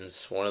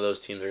Titans. One of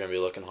those teams are going to be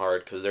looking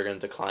hard because they're going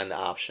to decline the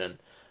option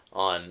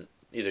on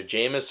either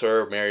Jameis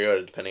or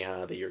Mariota, depending on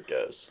how the year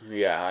goes.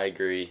 Yeah, I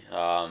agree.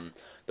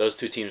 Those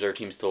two teams are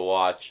teams to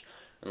watch,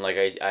 and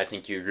I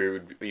think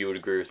you would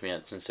agree with me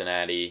on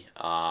Cincinnati.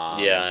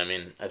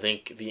 I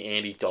think the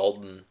Andy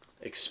Dalton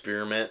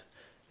experiment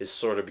is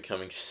sort of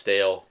becoming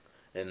stale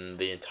in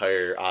the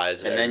entire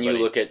eyes of and everybody. then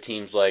you look at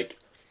teams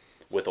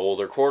with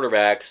older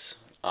quarterbacks,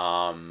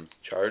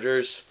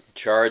 Chargers.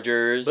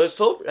 But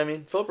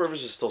Philip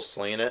Rivers is still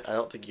slinging it. I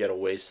don't think you got to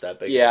waste that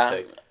big of a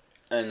pick.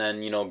 And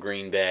then,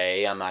 Green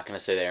Bay. I'm not going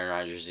to say that Aaron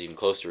Rodgers is even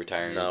close to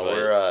retiring. No,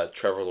 we're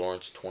Trevor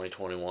Lawrence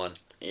 2021.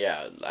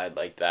 Yeah, I'd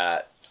like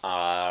that.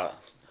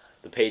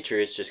 The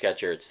Patriots just got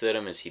Jarrett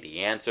Stidham. Is he the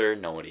answer?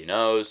 Nobody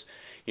knows.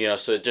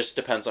 So it just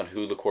depends on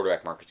who the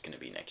quarterback market's going to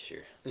be next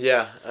year.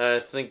 Yeah, I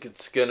think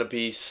it's going to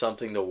be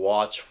something to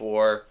watch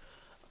for.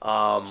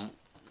 I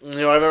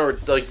remember,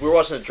 we were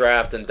watching the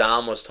draft, and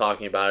Dom was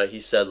talking about it.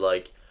 He said,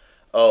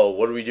 oh,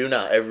 what do we do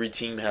now? Every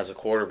team has a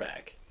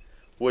quarterback.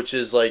 Which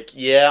is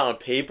on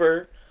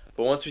paper,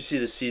 but once we see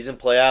the season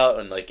play out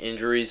and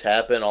injuries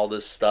happen, all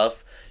this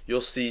stuff,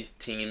 you'll see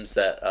teams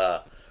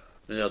that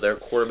their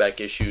quarterback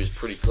issue is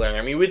pretty clear.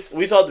 I mean, we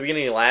thought at the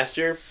beginning of last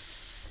year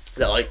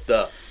that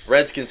the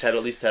Redskins had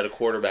at least had a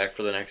quarterback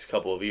for the next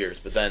couple of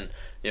years, but then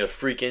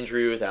freak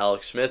injury with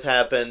Alex Smith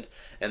happened,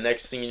 and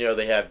next thing you know,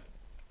 they have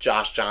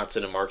Josh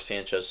Johnson and Mark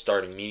Sanchez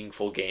starting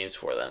meaningful games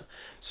for them.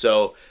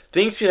 So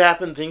things can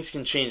happen, things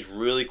can change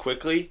really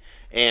quickly.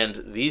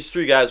 And these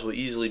 3 guys will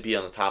easily be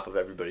on the top of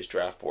everybody's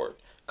draft board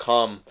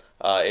come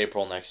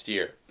April next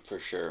year. For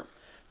sure.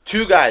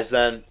 2 guys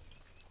then,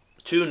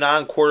 2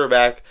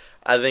 non-quarterback.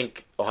 I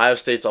think Ohio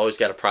State's always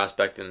got a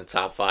prospect in the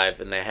top 5,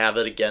 and they have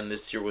it again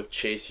this year with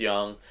Chase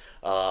Young.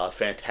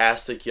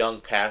 Fantastic young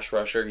pass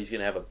rusher. He's going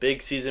to have a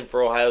big season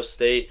for Ohio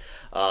State.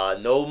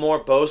 No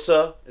more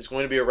Bosa is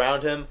going to be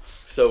around him,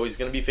 so he's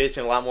going to be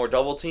facing a lot more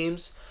double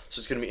teams. So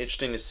it's going to be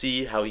interesting to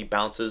see how he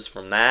bounces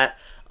from that.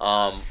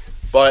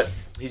 But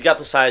he's got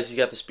the size, he's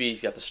got the speed,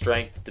 he's got the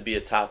strength to be a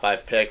top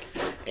 5 pick,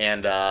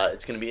 and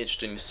it's going to be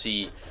interesting to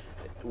see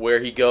where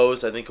he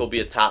goes. I think he'll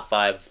be a top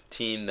 5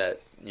 team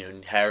that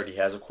already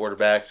has a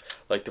quarterback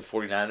like the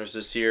 49ers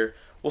this year.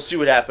 We'll see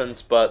what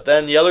happens. But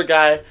then the other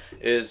guy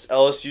is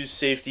LSU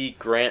safety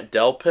Grant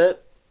Delpit.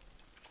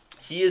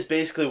 He is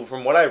basically,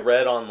 from what I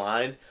read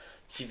online,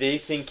 they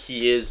think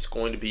he is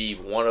going to be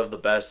one of the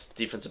best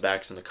defensive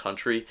backs in the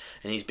country,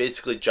 and he's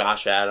basically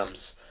Josh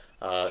Adams.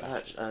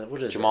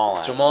 What is Jamal it?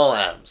 Adams. Jamal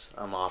Adams.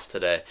 I'm off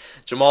today.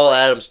 Jamal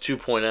Adams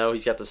 2.0.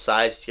 He's got the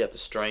size, he's got the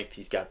strength,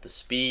 he's got the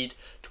speed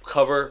to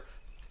cover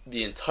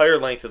the entire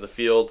length of the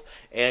field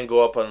and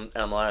go up on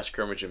the last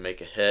scrimmage and make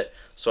a hit.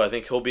 So I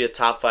think he'll be a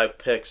top 5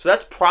 pick. So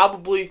that's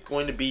probably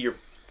going to be your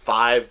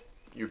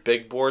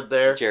big board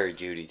there. Jerry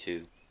Jeudy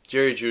too.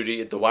 Jerry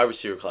Jeudy, the wide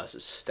receiver class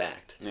is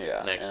stacked.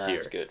 Yeah, next year.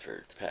 That's good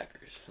for the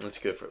Packers. That's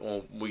good for.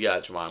 Well, we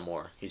got Jamon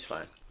Moore. He's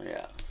fine.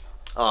 Yeah.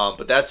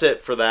 But that's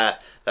it for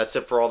that. That's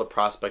it for all the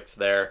prospects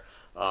there.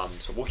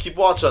 So we'll keep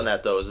watch on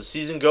that, though. As the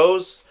season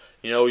goes,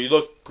 you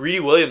look, Greedy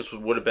Williams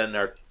would have been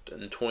our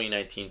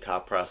 2019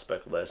 top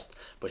prospect list,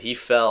 but he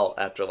fell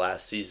after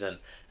last season.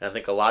 And I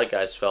think a lot of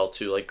guys fell,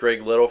 too. Like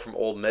Greg Little from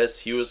Ole Miss,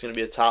 he was going to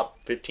be a top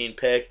 15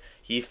 pick.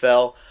 He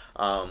fell.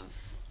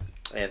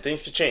 And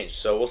things could change.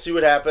 So we'll see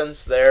what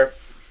happens there.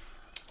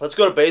 Let's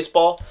go to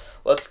baseball.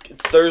 It's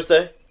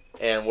Thursday.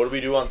 And what do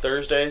we do on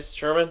Thursdays,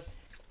 Sherman?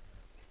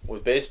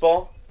 With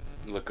baseball?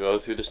 Go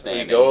through the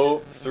standings. We go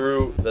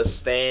through the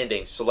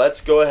standings. So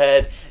let's go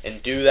ahead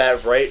and do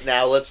that right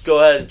now. Let's go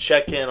ahead and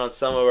check in on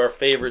some of our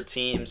favorite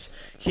teams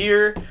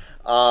here.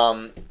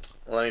 Let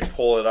me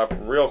pull it up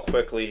real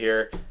quickly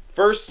here.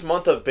 First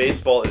month of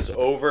baseball is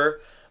over.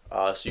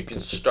 so you can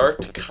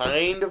start to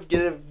kind of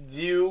get a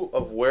view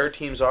of where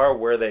teams are,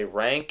 where they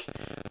rank.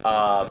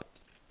 I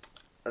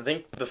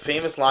think the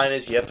famous line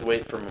is you have to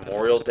wait for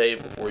Memorial Day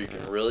before you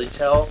can really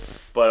tell,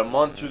 but a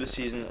month through the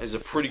season is a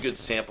pretty good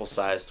sample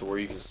size to where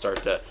you can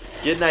start to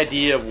get an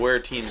idea of where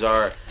teams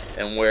are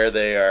and where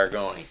they are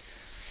going.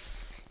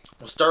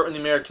 We'll start with the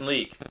American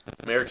League.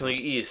 American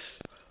League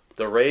East.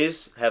 The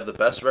Rays have the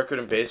best record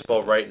in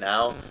baseball right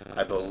now,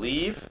 I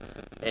believe.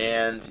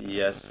 And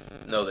yes,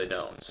 no, they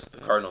don't.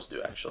 The Cardinals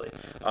do, actually.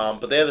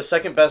 But they have the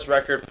second best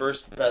record,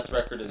 first best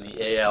record in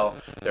the AL.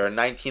 They're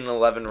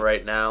 19-11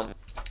 right now.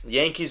 The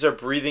Yankees are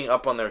breathing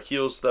up on their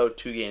heels, though,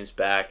 2 games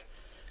back.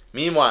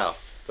 Meanwhile,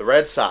 the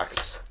Red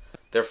Sox,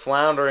 they're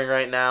floundering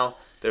right now.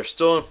 They're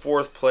still in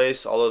 4th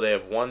place, although they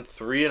have won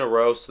 3 in a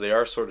row, so they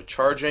are sort of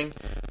charging.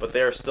 But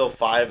they are still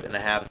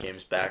 5.5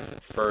 games back from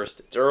first.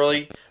 It's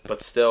early,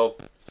 but still,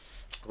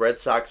 Red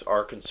Sox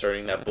are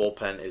concerning. That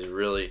bullpen is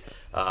really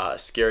a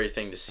scary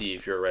thing to see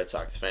if you're a Red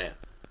Sox fan.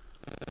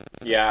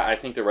 Yeah, I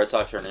think the Red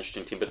Sox are an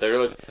interesting team, but they're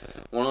like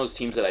one of those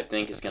teams that I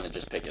think is going to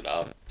just pick it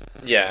up.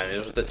 Yeah, I mean,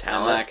 it was the I'm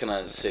talent. not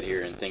going to sit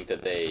here and think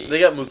that they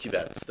got Mookie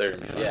Betts. They're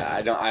going to be fine.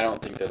 Yeah, I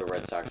don't think that the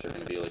Red Sox are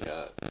going to be like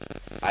a.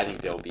 I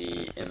think they'll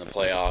be in the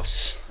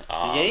playoffs.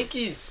 The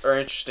Yankees are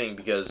interesting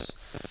because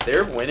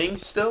they're winning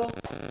still,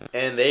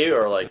 and they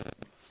are like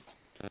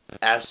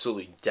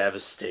absolutely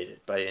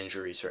devastated by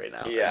injuries right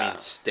now. Yeah. I mean,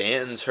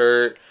 Stanton's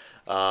hurt.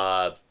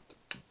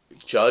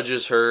 Judge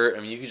is hurt.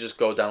 I mean, you could just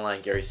go down the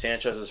line. Gary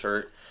Sanchez is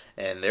hurt,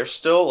 and they're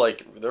still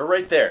like they're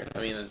right there.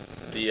 I mean,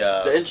 the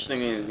interesting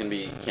thing is going to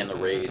be, can the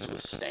Rays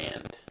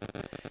withstand?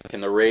 Can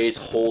the Rays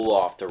hold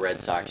off the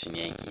Red Sox and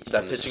Yankees?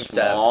 That Can pitching the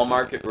staff small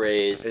market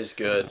Rays is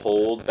good.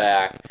 Hold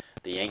back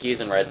the Yankees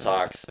and Red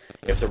Sox.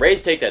 If the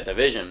Rays take that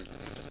division,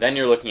 then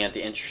you're looking at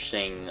the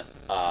interesting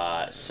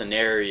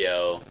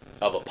scenario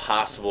of a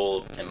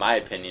possible, in my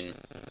opinion,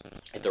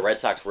 if the Red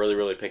Sox really,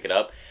 really pick it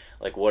up,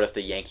 like what if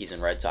the Yankees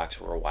and Red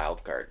Sox were a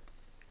wild card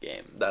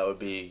game? That would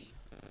be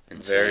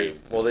Insane. very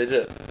well. They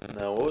did.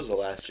 No, what was the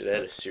last year? They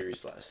had a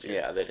series last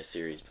year. Yeah, they had a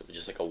series, but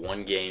just like a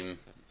one game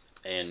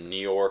in New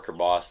York or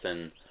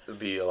Boston. It would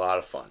be a lot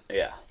of fun.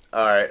 Yeah.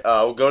 All right,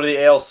 we'll go to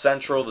the AL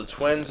Central. The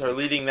Twins are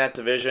leading that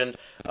division.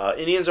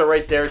 Indians are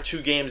right there,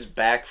 2 games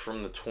back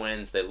from the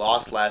Twins. They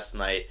lost last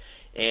night,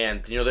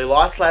 and they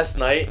lost last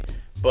night,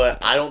 but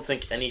I don't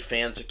think any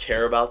fans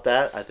care about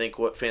that. I think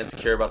what fans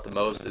care about the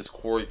most is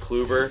Corey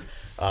Kluber.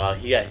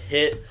 He got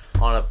hit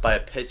by a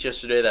pitch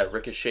yesterday that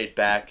ricocheted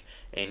back,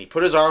 and he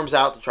put his arms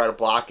out to try to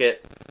block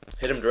it,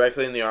 hit him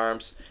directly in the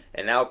arms,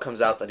 and now it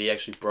comes out that he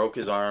actually broke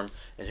his arm,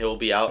 and he'll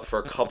be out for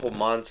a couple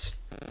months.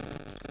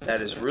 That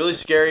is really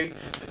scary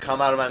to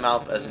come out of my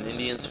mouth as an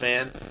Indians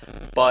fan,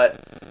 but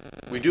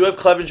we do have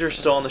Clevenger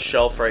still on the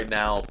shelf right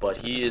now, but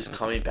he is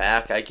coming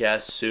back, I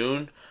guess,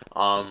 soon.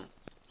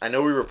 I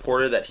know we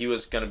reported that he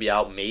was going to be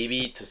out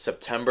maybe to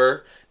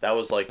September. That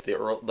was like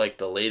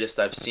the latest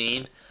I've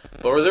seen.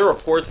 But are there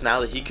reports now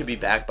that he could be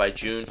back by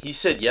June? He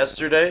said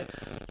yesterday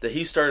that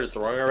he started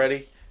throwing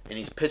already, and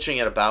he's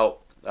pitching at about,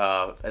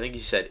 I think he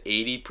said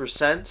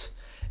 80%.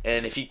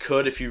 And if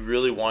he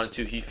really wanted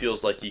to, he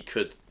feels like he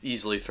could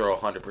easily throw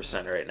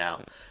 100% right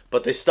now.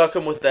 But they stuck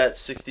him with that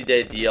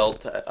 60-day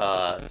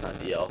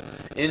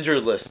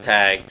injured list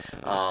tag.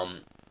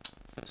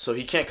 So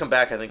he can't come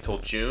back, I think, till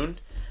June.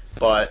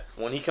 But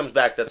when he comes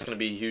back, that's going to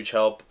be a huge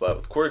help. But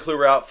with Corey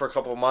Kluber out for a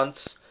couple of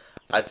months,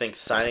 I think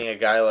signing a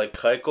guy like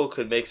Keuchel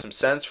could make some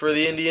sense for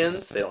the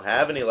Indians. They don't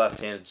have any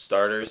left-handed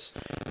starters,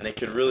 and they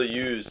could really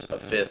use a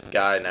 5th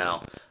guy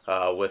now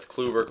with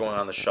Kluber going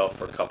on the shelf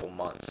for a couple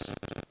months.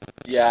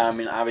 Yeah, I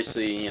mean,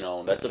 obviously,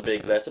 that's a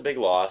big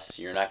loss.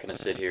 You're not going to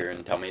sit here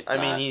and tell me it's not.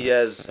 I mean, he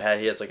has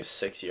like a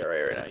 6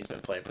 ERA right now. He's been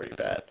playing pretty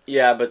bad.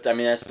 Yeah, but I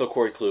mean, that's still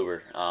Corey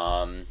Kluber.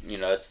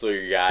 That's still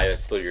your guy.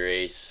 That's still your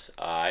ace.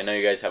 I know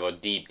you guys have a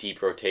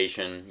deep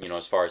rotation.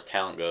 As far as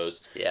talent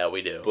goes. Yeah,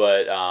 we do.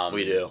 But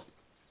we do.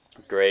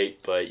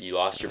 Great, but you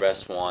lost your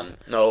best one.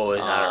 No,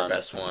 it's not our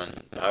best one.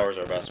 Ours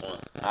our best one.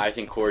 I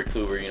think Corey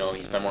Kluber,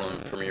 he's been one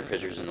of the premier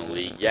pitchers in the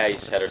league. Yeah,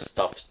 he's had a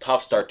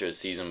tough start to his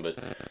season, but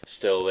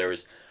still there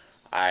was.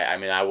 I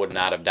mean, I would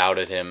not have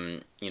doubted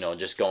him,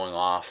 just going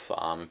off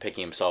and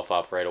picking himself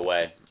up right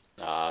away.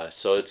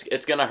 So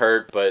it's going to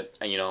hurt, but,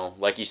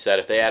 like you said,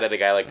 if they added a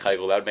guy like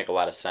Keuchel, that would make a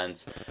lot of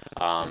sense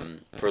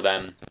for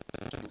them.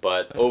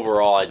 But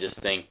overall, I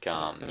just think,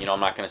 I'm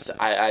not going to say,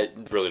 I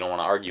really don't want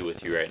to argue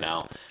with you right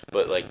now,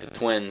 but like the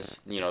Twins,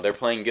 they're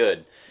playing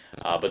good.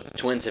 But the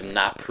Twins have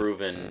not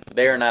proven,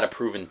 they are not a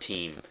proven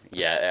team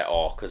yet at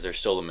all, because they're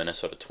still the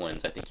Minnesota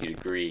Twins. I think you'd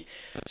agree.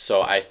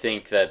 So I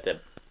think that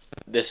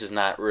this is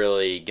not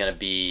really going to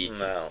be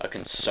a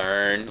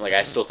concern. Like,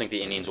 I still think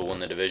the Indians will win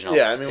the division.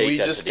 We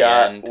just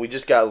got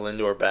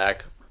Lindor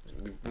back.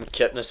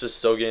 Kipnis is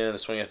still getting in the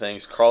swing of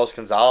things. Carlos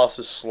Gonzalez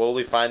is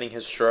slowly finding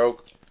his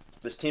stroke.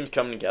 This team's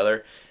coming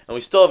together. And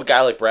we still have a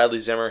guy like Bradley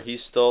Zimmer.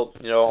 He's still,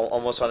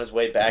 almost on his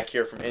way back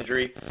here from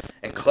injury.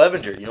 And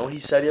Clevenger, you know what he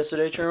said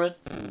yesterday, Truman?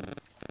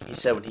 He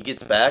said when he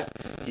gets back,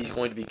 he's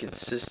going to be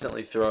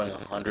consistently throwing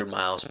 100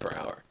 miles per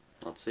hour.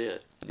 Let's see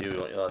it.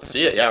 Let's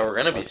see it. Yeah, we're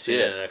gonna be Let's seeing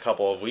see it in a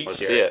couple of weeks Let's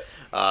here. see it.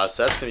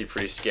 So that's gonna be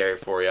pretty scary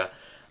for you.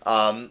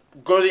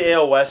 Go to the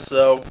AL West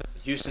though.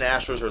 Houston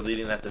Astros are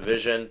leading that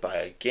division by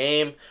a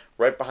game.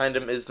 Right behind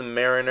them is the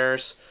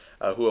Mariners,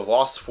 who have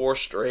lost 4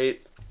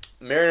 straight.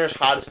 Mariners,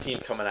 hottest team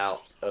coming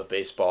out of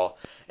baseball,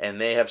 and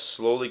they have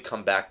slowly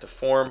come back to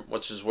form,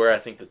 which is where I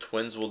think the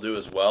Twins will do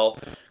as well.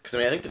 Because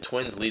I think the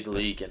Twins lead the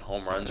league in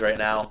home runs right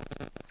now.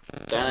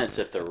 Then it's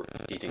do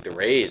you think the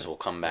Rays will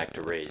come back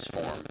to Rays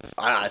form?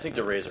 I think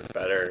the Rays are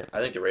better. I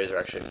think the Rays are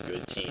actually a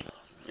good team.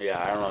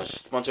 Yeah, I don't know. It's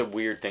just a bunch of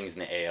weird things in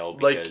the AL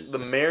Like because the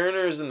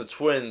Mariners and the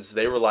Twins,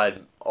 they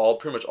relied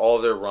pretty much all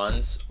of their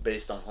runs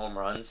based on home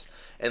runs.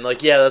 And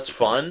yeah, that's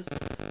fun,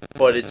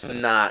 but it's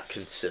not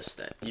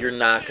consistent. You're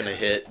not gonna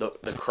hit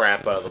the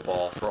crap out of the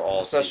ball for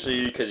all season.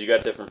 especially because you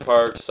got different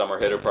parks. Some are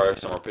hitter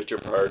parks, some are pitcher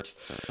parks.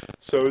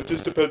 So it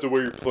just depends on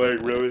where you're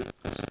playing, really.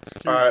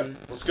 All right,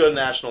 let's go to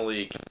National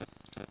League.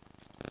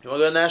 You want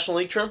to go to National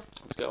League, Trim?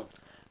 Let's go.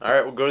 All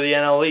right, we'll go to the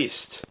NL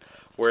East,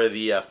 where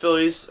the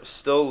Phillies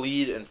still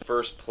lead in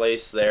first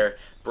place there.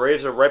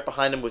 Braves are right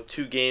behind them with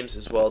 2 games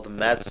as well. The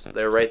Mets,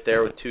 they're right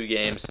there with 2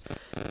 games.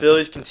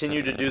 Phillies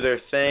continue to do their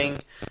thing.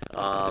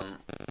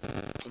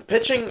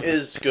 Pitching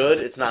is good.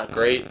 It's not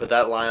great, but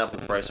that lineup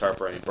with Bryce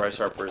Harper, Bryce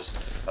Harper's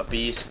a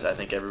beast. I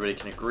think everybody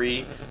can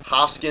agree.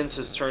 Hoskins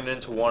has turned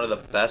into one of the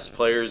best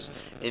players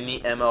in the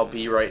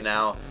MLB right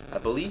now. I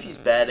believe he's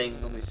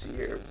batting, let me see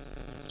here.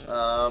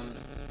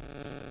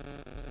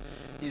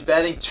 He's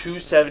batting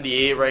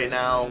 .278 right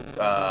now,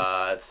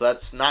 so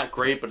that's not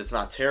great, but it's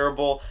not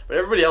terrible. But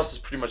everybody else is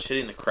pretty much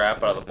hitting the crap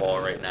out of the ball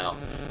right now.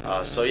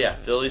 So yeah,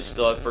 Philly's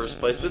still at first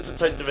place, but it's a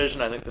tight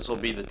division. I think this will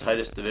be the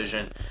tightest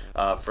division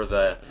for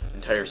the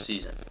entire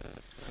season.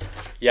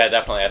 Yeah,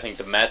 definitely. I think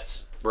the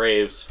Mets,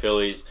 Braves,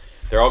 Phillies,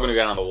 they're all going to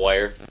get on the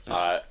wire.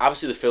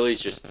 Obviously, the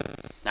Phillies just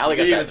now they You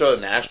got can that. even throw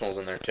the Nationals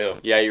in there too.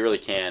 Yeah, you really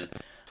can.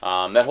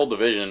 That whole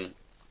division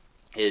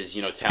is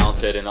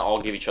talented, and they'll all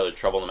give each other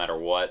trouble no matter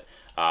what.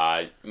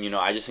 I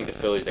just think the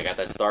Phillies, they got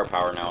that star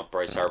power now with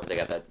Bryce Harper. They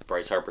got that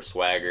Bryce Harper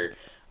swagger.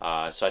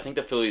 So I think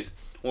the Phillies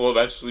will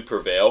eventually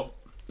prevail.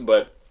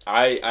 But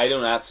I do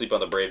not sleep on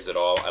the Braves at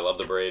all. I love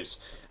the Braves.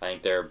 I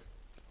think they're,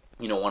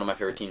 one of my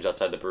favorite teams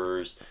outside the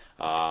Brewers.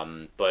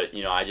 But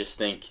I just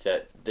think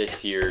that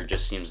this year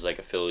just seems like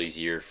a Phillies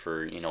year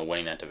for,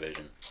 winning that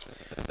division.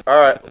 All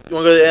right, you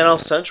want to go to the NL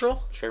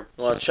Central? Sure.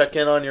 You want to check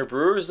in on your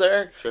Brewers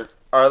there? Sure.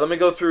 All right, let me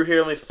go through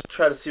here. Let me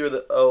try to see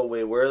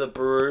where are the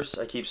Brewers?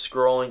 I keep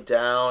scrolling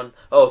down.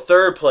 Oh,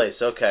 third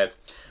place. Okay.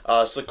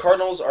 So the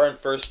Cardinals are in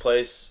first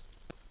place.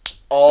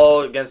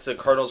 All against the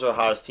Cardinals are the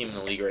hottest team in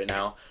the league right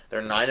now.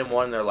 They're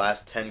 9-1 in their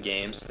last 10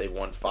 games. They've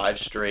won 5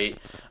 straight.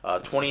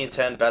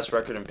 20-10, best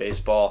record in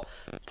baseball.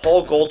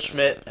 Paul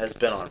Goldschmidt has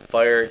been on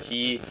fire.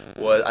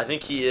 I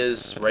think he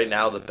is right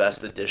now the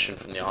best addition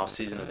from the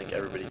offseason. I think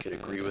everybody could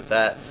agree with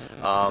that.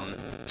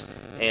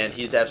 And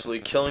he's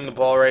absolutely killing the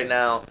ball right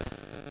now.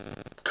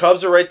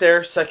 Cubs are right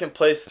there, second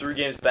place, 3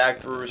 games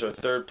back. Brewers are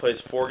third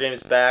place, 4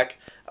 games back.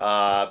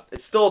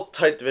 It's still a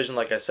tight division,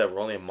 like I said.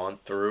 We're only a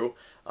month through.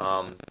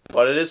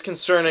 But it is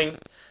concerning.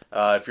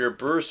 If you're a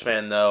Brewers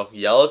fan, though,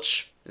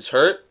 Yelich is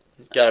hurt.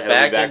 He's got a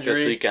back injury.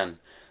 This weekend.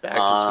 Back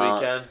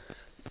this weekend.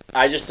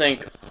 I just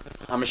think,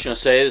 I'm just going to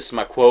say, this is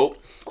my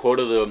quote. Quote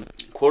of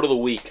the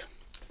week.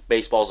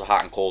 Baseball's a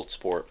hot and cold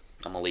sport.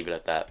 I'm going to leave it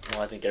at that.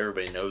 Well, I think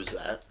everybody knows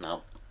that.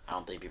 No, I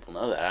don't think people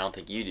know that. I don't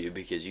think you do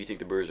because you think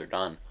the Brewers are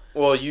done.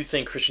 Well, you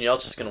think Christian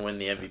Yelich is going to win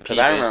the MVP Because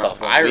based off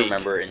 1 week.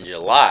 remember in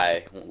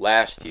July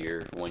last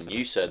year when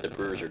you said the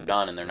Brewers are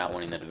done and they're not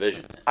winning the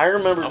division. I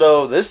remember,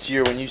 though, this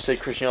year when you said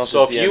Christian Yelich So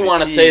was if the you MVP.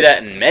 want to say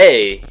that in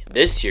May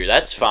this year,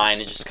 that's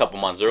fine. It's just a couple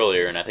months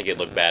earlier, and I think it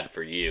looked bad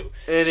for you.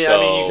 And So- I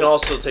mean, you can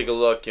also take a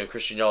look.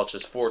 Christian Yelich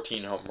has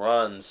 14 home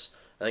runs.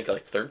 I think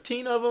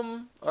 13 of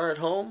them are at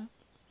home.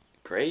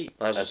 Great.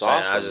 That's That's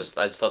awesome. awesome.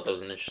 I just thought that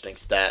was an interesting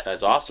stat.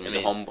 That's awesome. I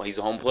He's mean- he's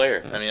a home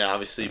player. I mean,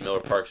 obviously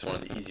Miller Park's one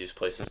of the easiest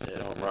places to hit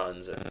home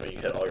runs, and when you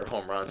hit all your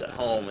home runs at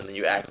home, and then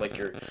you act like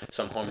you're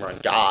some home run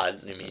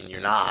god. I mean,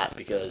 you're not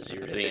because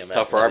you're hitting It's them.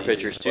 tough at for one our of the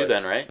pitchers easiest too, places.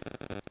 then, right?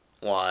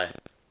 Why?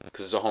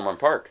 Because it's a home run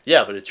park.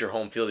 Yeah, but it's your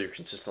home field. You're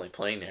consistently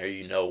playing there.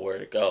 You know where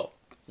to go.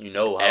 You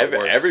know how it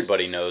works.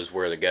 Everybody knows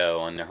where to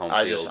go on their home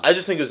I field.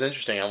 just think it was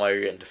interesting on why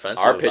you're getting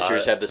defensive. Our about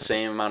pitchers it. have the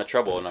same amount of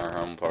trouble in our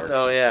home park.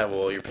 Oh yeah,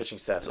 well your pitching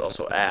staff is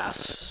also ass.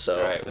 So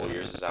All right. Well,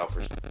 yours is out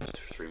for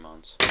 3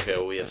 months. okay,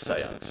 well we have Cy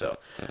Young. So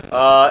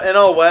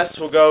NL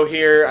West will go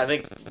here. I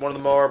think one of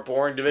the more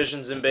boring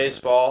divisions in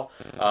baseball.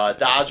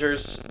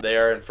 Dodgers, they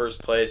are in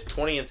first place,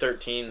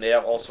 20-13. They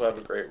also have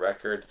a great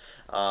record.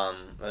 I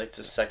think it's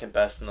the second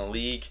best in the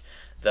league.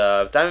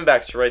 The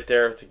Diamondbacks are right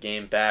there with the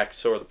game back.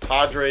 So are the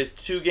Padres,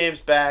 2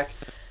 games back.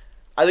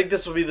 I think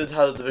this will be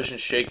how the division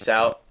shakes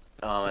out.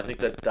 I think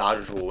the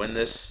Dodgers will win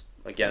this.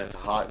 Again, it's a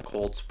hot and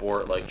cold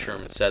sport, like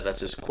Sherman said.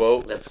 That's his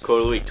quote. That's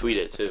quote of the week. Tweet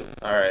it too.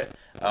 All right.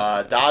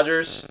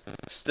 Dodgers,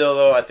 still,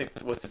 though, I think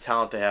with the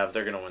talent they have,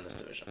 they're going to win this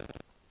division.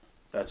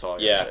 That's all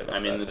I got to say about I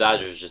mean, that. the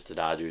Dodgers are just the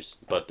Dodgers,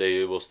 but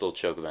they will still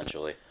choke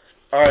eventually.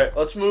 All right,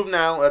 let's move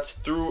now. That's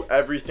through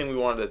everything we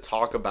wanted to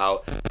talk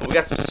about. But we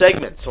got some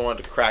segments I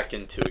wanted to crack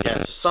into. Again,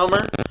 so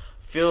summer,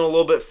 feeling a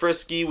little bit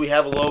frisky. We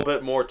have a little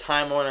bit more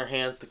time on our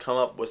hands to come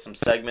up with some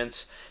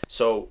segments.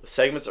 So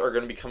segments are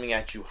going to be coming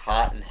at you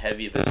hot and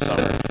heavy this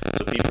summer.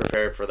 So be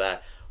prepared for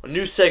that. A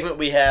new segment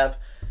we have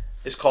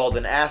is called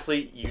An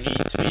Athlete You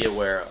Need to Be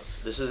Aware of.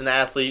 This is an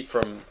athlete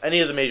from any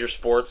of the major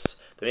sports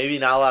that maybe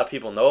not a lot of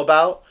people know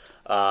about.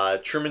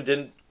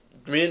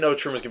 We didn't know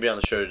Truman's gonna be on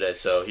the show today,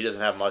 so he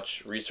doesn't have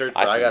much research.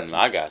 But I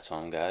got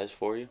some guys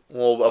for you.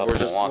 Well, we're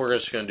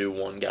just gonna do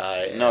one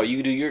guy. No,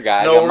 you do your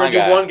guy. No, we're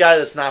gonna do one guy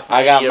that's not from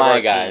any of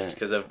our guy. teams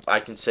because I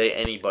can say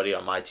anybody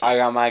on my team. I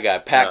got my guy,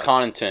 Pat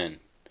Connaughton.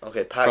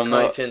 Okay, Pat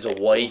Connaughton's a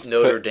white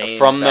Notre Dame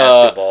from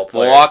basketball the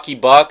player. Milwaukee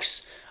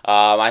Bucks.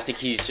 I think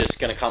he's just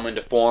gonna come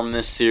into form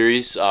this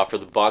series for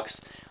the Bucks.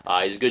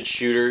 He's a good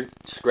shooter,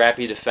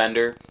 scrappy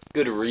defender,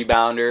 good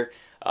rebounder.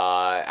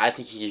 I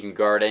think he can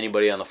guard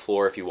anybody on the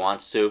floor if he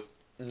wants to.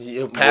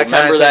 Pat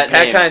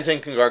Connaughton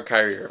can guard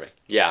Kyrie Irving.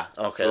 Yeah.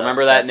 Okay.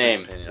 Remember that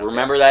name.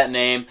 Remember that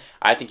name.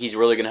 I think he's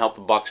really going to help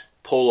the Bucks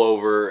pull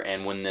over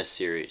and win this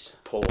series.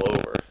 Pull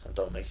over. That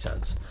don't make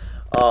sense.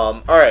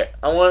 All right.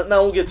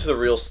 Now we'll get to the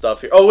real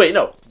stuff here. Oh wait,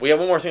 no. We have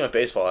one more thing with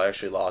baseball. I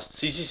actually lost.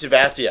 CC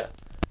Sabathia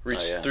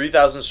reached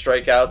 3,000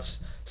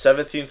 strikeouts,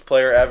 17th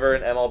player ever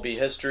in MLB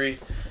history.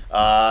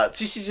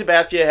 CC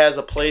Sabathia has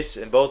a place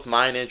in both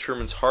mine and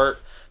Truman's heart.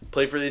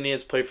 Played for the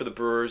Indians. Played for the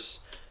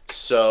Brewers.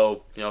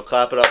 So,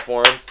 clap it up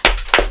for him.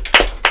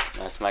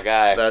 That's my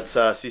guy. That's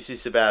CC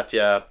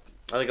Sabathia.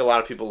 I think a lot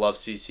of people love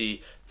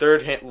CC.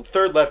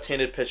 Third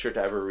left-handed pitcher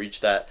to ever reach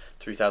that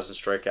 3,000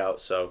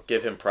 strikeout. So,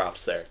 give him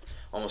props there.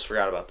 Almost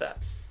forgot about that.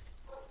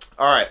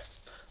 All right.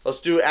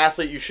 Let's do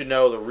athlete you should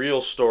know, the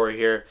real story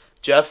here.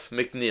 Jeff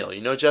McNeil.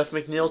 You know Jeff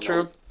McNeil,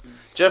 True?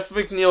 Jeff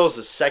McNeil is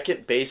the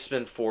second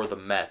baseman for the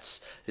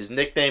Mets. His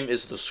nickname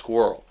is the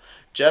Squirrel.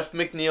 Jeff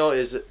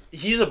McNeil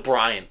he's a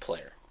Brian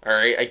player. All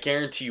right, I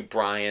guarantee you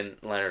Brian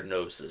Leonard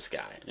knows this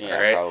guy. Yeah,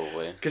 all right?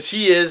 Probably. Because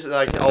he is,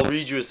 I'll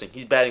read you his thing.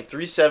 He's batting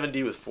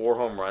 .370 with 4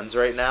 home runs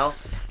right now.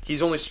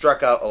 He's only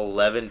struck out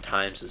 11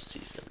 times this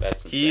season.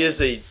 That's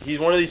insane. He's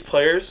one of these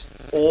players,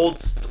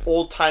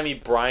 old-timey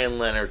Brian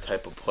Leonard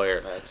type of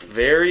player. That's insane.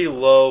 Very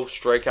low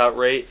strikeout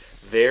rate,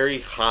 very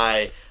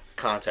high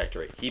contact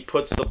rate. He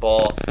puts the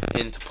ball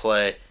into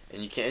play,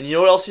 and you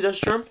know what else he does,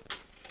 Trum?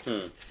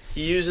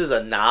 He uses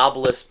a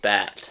knobless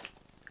bat.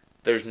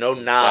 There's no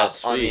knob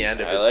on the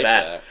end of his bat.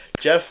 That.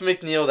 Jeff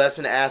McNeil, that's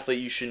an athlete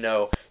you should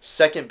know.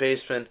 Second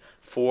baseman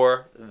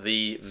for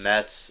the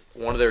Mets.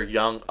 One of their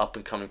young,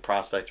 up-and-coming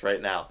prospects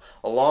right now.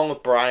 Along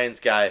with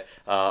Brian's guy,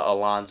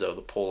 Alonso,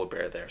 the polar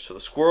bear there. So the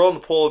squirrel and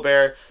the polar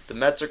bear, the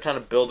Mets are kind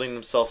of building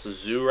themselves a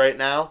zoo right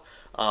now.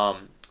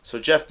 So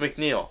Jeff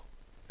McNeil,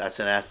 that's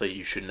an athlete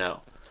you should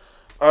know.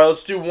 All right,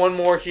 let's do one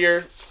more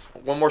here.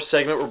 One more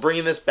segment. We're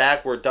bringing this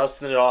back. We're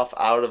dusting it off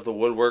out of the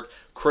woodwork.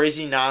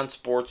 Crazy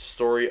non-sports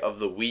story of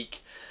the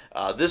week.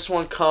 This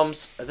one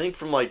comes, I think,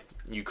 from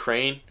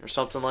Ukraine or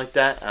something like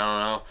that. I don't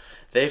know.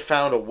 They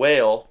found a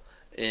whale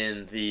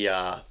in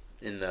the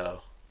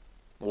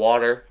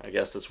water. I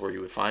guess that's where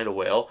you would find a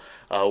whale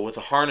with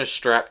a harness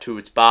strapped to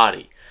its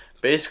body.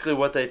 Basically,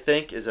 what they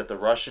think is that the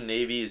Russian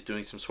Navy is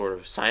doing some sort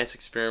of science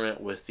experiment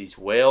with these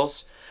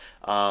whales.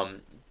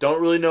 Don't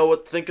really know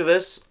what to think of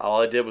this.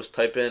 All I did was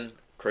type in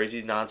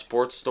crazy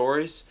non-sports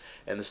stories,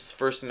 and this is the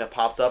first thing that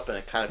popped up, and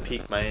it kind of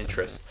piqued my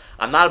interest.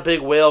 I'm not a big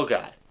whale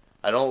guy.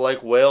 I don't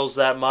like whales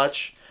that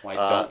much. Why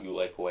don't you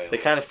like whales? They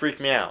kind of freak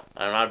me out.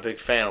 I'm not a big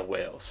fan of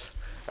whales.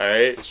 All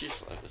right? You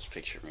just like this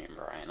picture of me and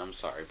Brian. I'm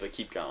sorry, but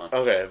keep going.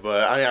 Okay,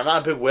 but I'm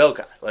not a big whale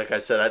guy. Like I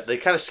said, they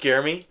kind of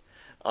scare me.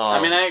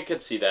 I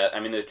could see that.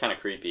 They're kind of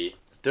creepy.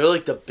 They're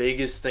like the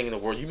biggest thing in the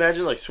world. You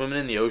imagine swimming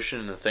in the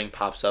ocean and the thing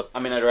pops up?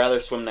 I'd rather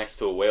swim next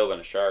to a whale than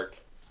a shark.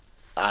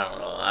 I don't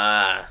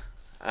know.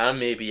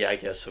 Maybe, I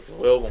guess a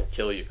whale won't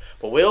kill you.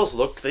 But whales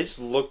they just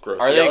look gross.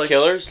 Are they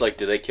killers?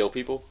 Do they kill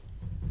people?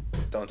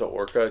 Don't the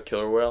orca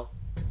killer whale?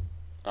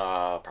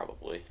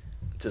 Probably.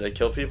 Do they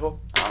kill people?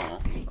 I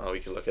don't know. Oh, we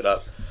can look it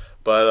up.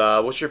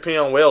 But what's your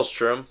opinion on whales,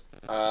 Trim?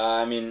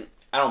 I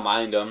don't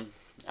mind them.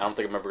 I don't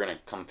think I'm ever going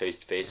to come face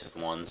to face with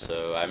one,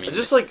 so, It's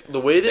just the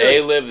way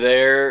they live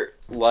their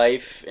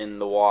life in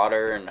the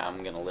water, and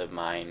I'm going to live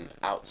mine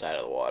outside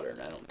of the water,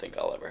 and I don't think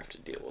I'll ever have to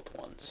deal with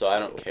one, so I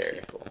don't care.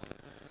 People.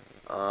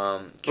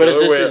 But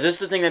is this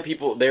the thing that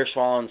they're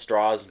swallowing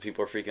straws and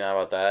people are freaking out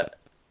about that?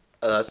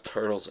 That's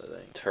turtles, I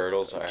think.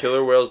 Turtles are.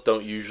 Killer whales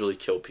don't usually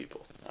kill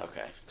people.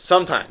 Okay.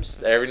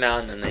 Sometimes. Every now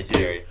and then they do.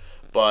 Scary.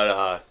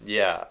 But,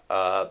 yeah,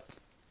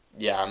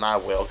 I'm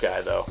not a whale guy,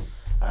 though.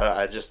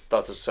 I just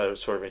thought this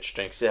was sort of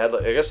interesting. Cause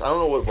I guess I don't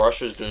know what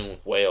Russia's doing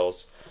with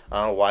whales. I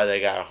don't know why they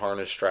got a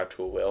harness strapped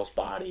to a whale's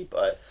body,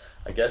 but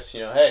I guess,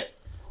 hey,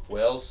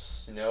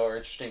 whales, are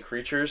interesting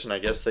creatures, and I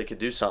guess they could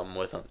do something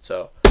with them.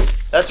 So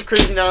that's a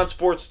crazy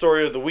non-sports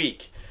story of the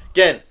week.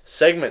 Again,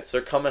 segments,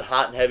 they're coming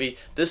hot and heavy.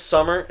 This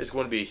summer is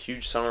going to be a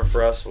huge summer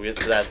for us. We'll get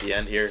to that at the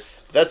end here.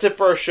 But that's it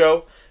for our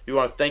show. We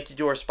want to thank you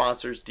to our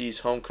sponsors, D's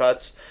Home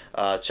Cuts.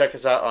 Check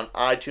us out on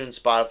iTunes,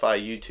 Spotify,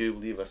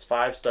 YouTube. Leave us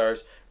 5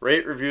 stars.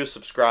 Rate, review,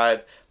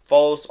 subscribe.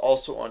 Follow us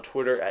also on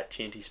Twitter at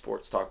TNT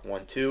Sports Talk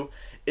 12.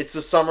 It's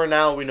the summer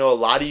now. We know a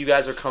lot of you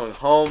guys are coming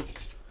home.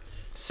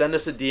 Send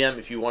us a DM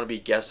if you want to be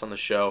a guest on the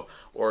show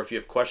or if you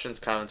have questions,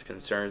 comments,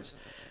 concerns.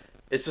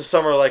 It's the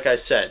summer, like I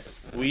said.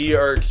 We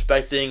are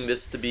expecting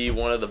this to be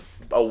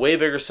a way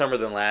bigger summer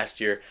than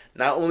last year.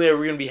 Not only are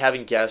we going to be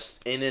having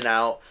guests in and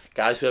out,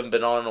 guys who haven't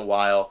been on in a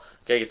while.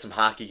 Got to get some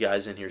hockey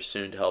guys in here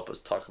soon to help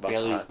us talk about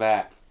Bailey's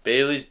back.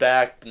 Bailey's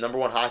back, number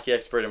 1 hockey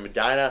expert in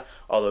Medina,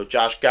 although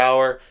Josh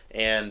Gower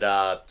and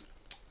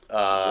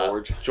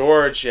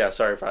George, yeah,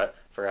 sorry if I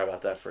forgot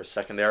about that for a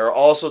second. They are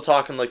also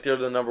talking like they're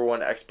the number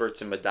 1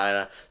 experts in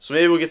Medina, so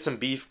maybe we'll get some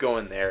beef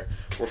going there.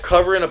 We're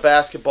covering a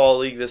basketball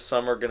league this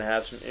summer, going to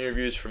have some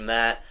interviews from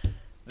that.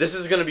 This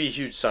is going to be a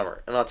huge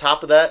summer, and on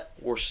top of that,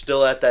 we're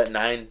still at that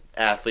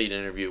 9-athlete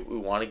interview. We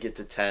want to get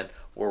to 10.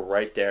 We're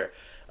right there.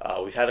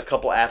 We've had a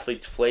couple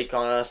athletes flake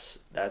on us.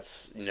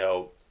 That's,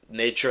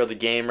 nature of the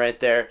game right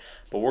there.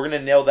 But we're going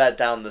to nail that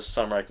down this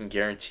summer, I can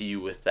guarantee you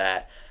with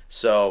that.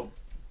 So,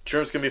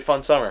 Truman's going to be a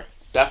fun summer.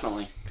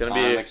 Definitely.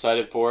 I'm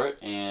excited for it,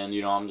 and,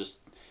 I'm just,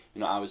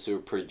 obviously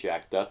we're pretty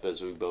jacked up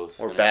as we both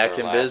We're back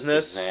in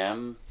business.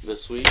 Exam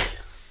this week.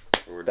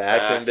 We're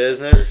back in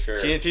business. Sure.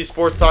 TNT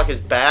Sports Talk is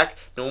back.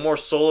 No more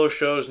solo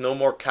shows. No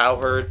more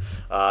Cowherd.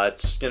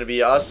 It's going to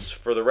be us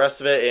for the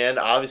rest of it, and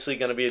obviously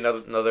going to be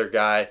another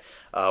guy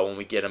when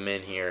we get him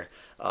in here.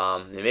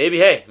 And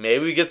maybe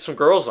we get some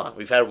girls on.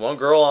 We've had one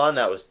girl on.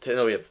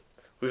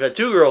 We've had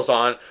 2 girls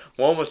on.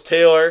 One was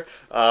Taylor,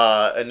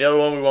 and the other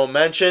one we won't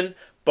mention.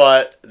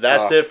 But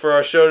that's it for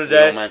our show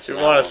today. We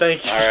want to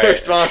thank you to our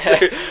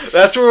sponsor.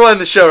 That's where we'll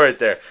end the show right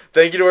there.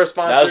 Thank you to our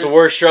sponsors. That was the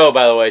worst show,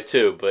 by the way,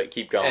 too, but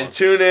keep going. And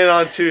tune in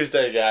on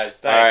Tuesday,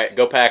 guys. Thanks. All right,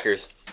 go Packers.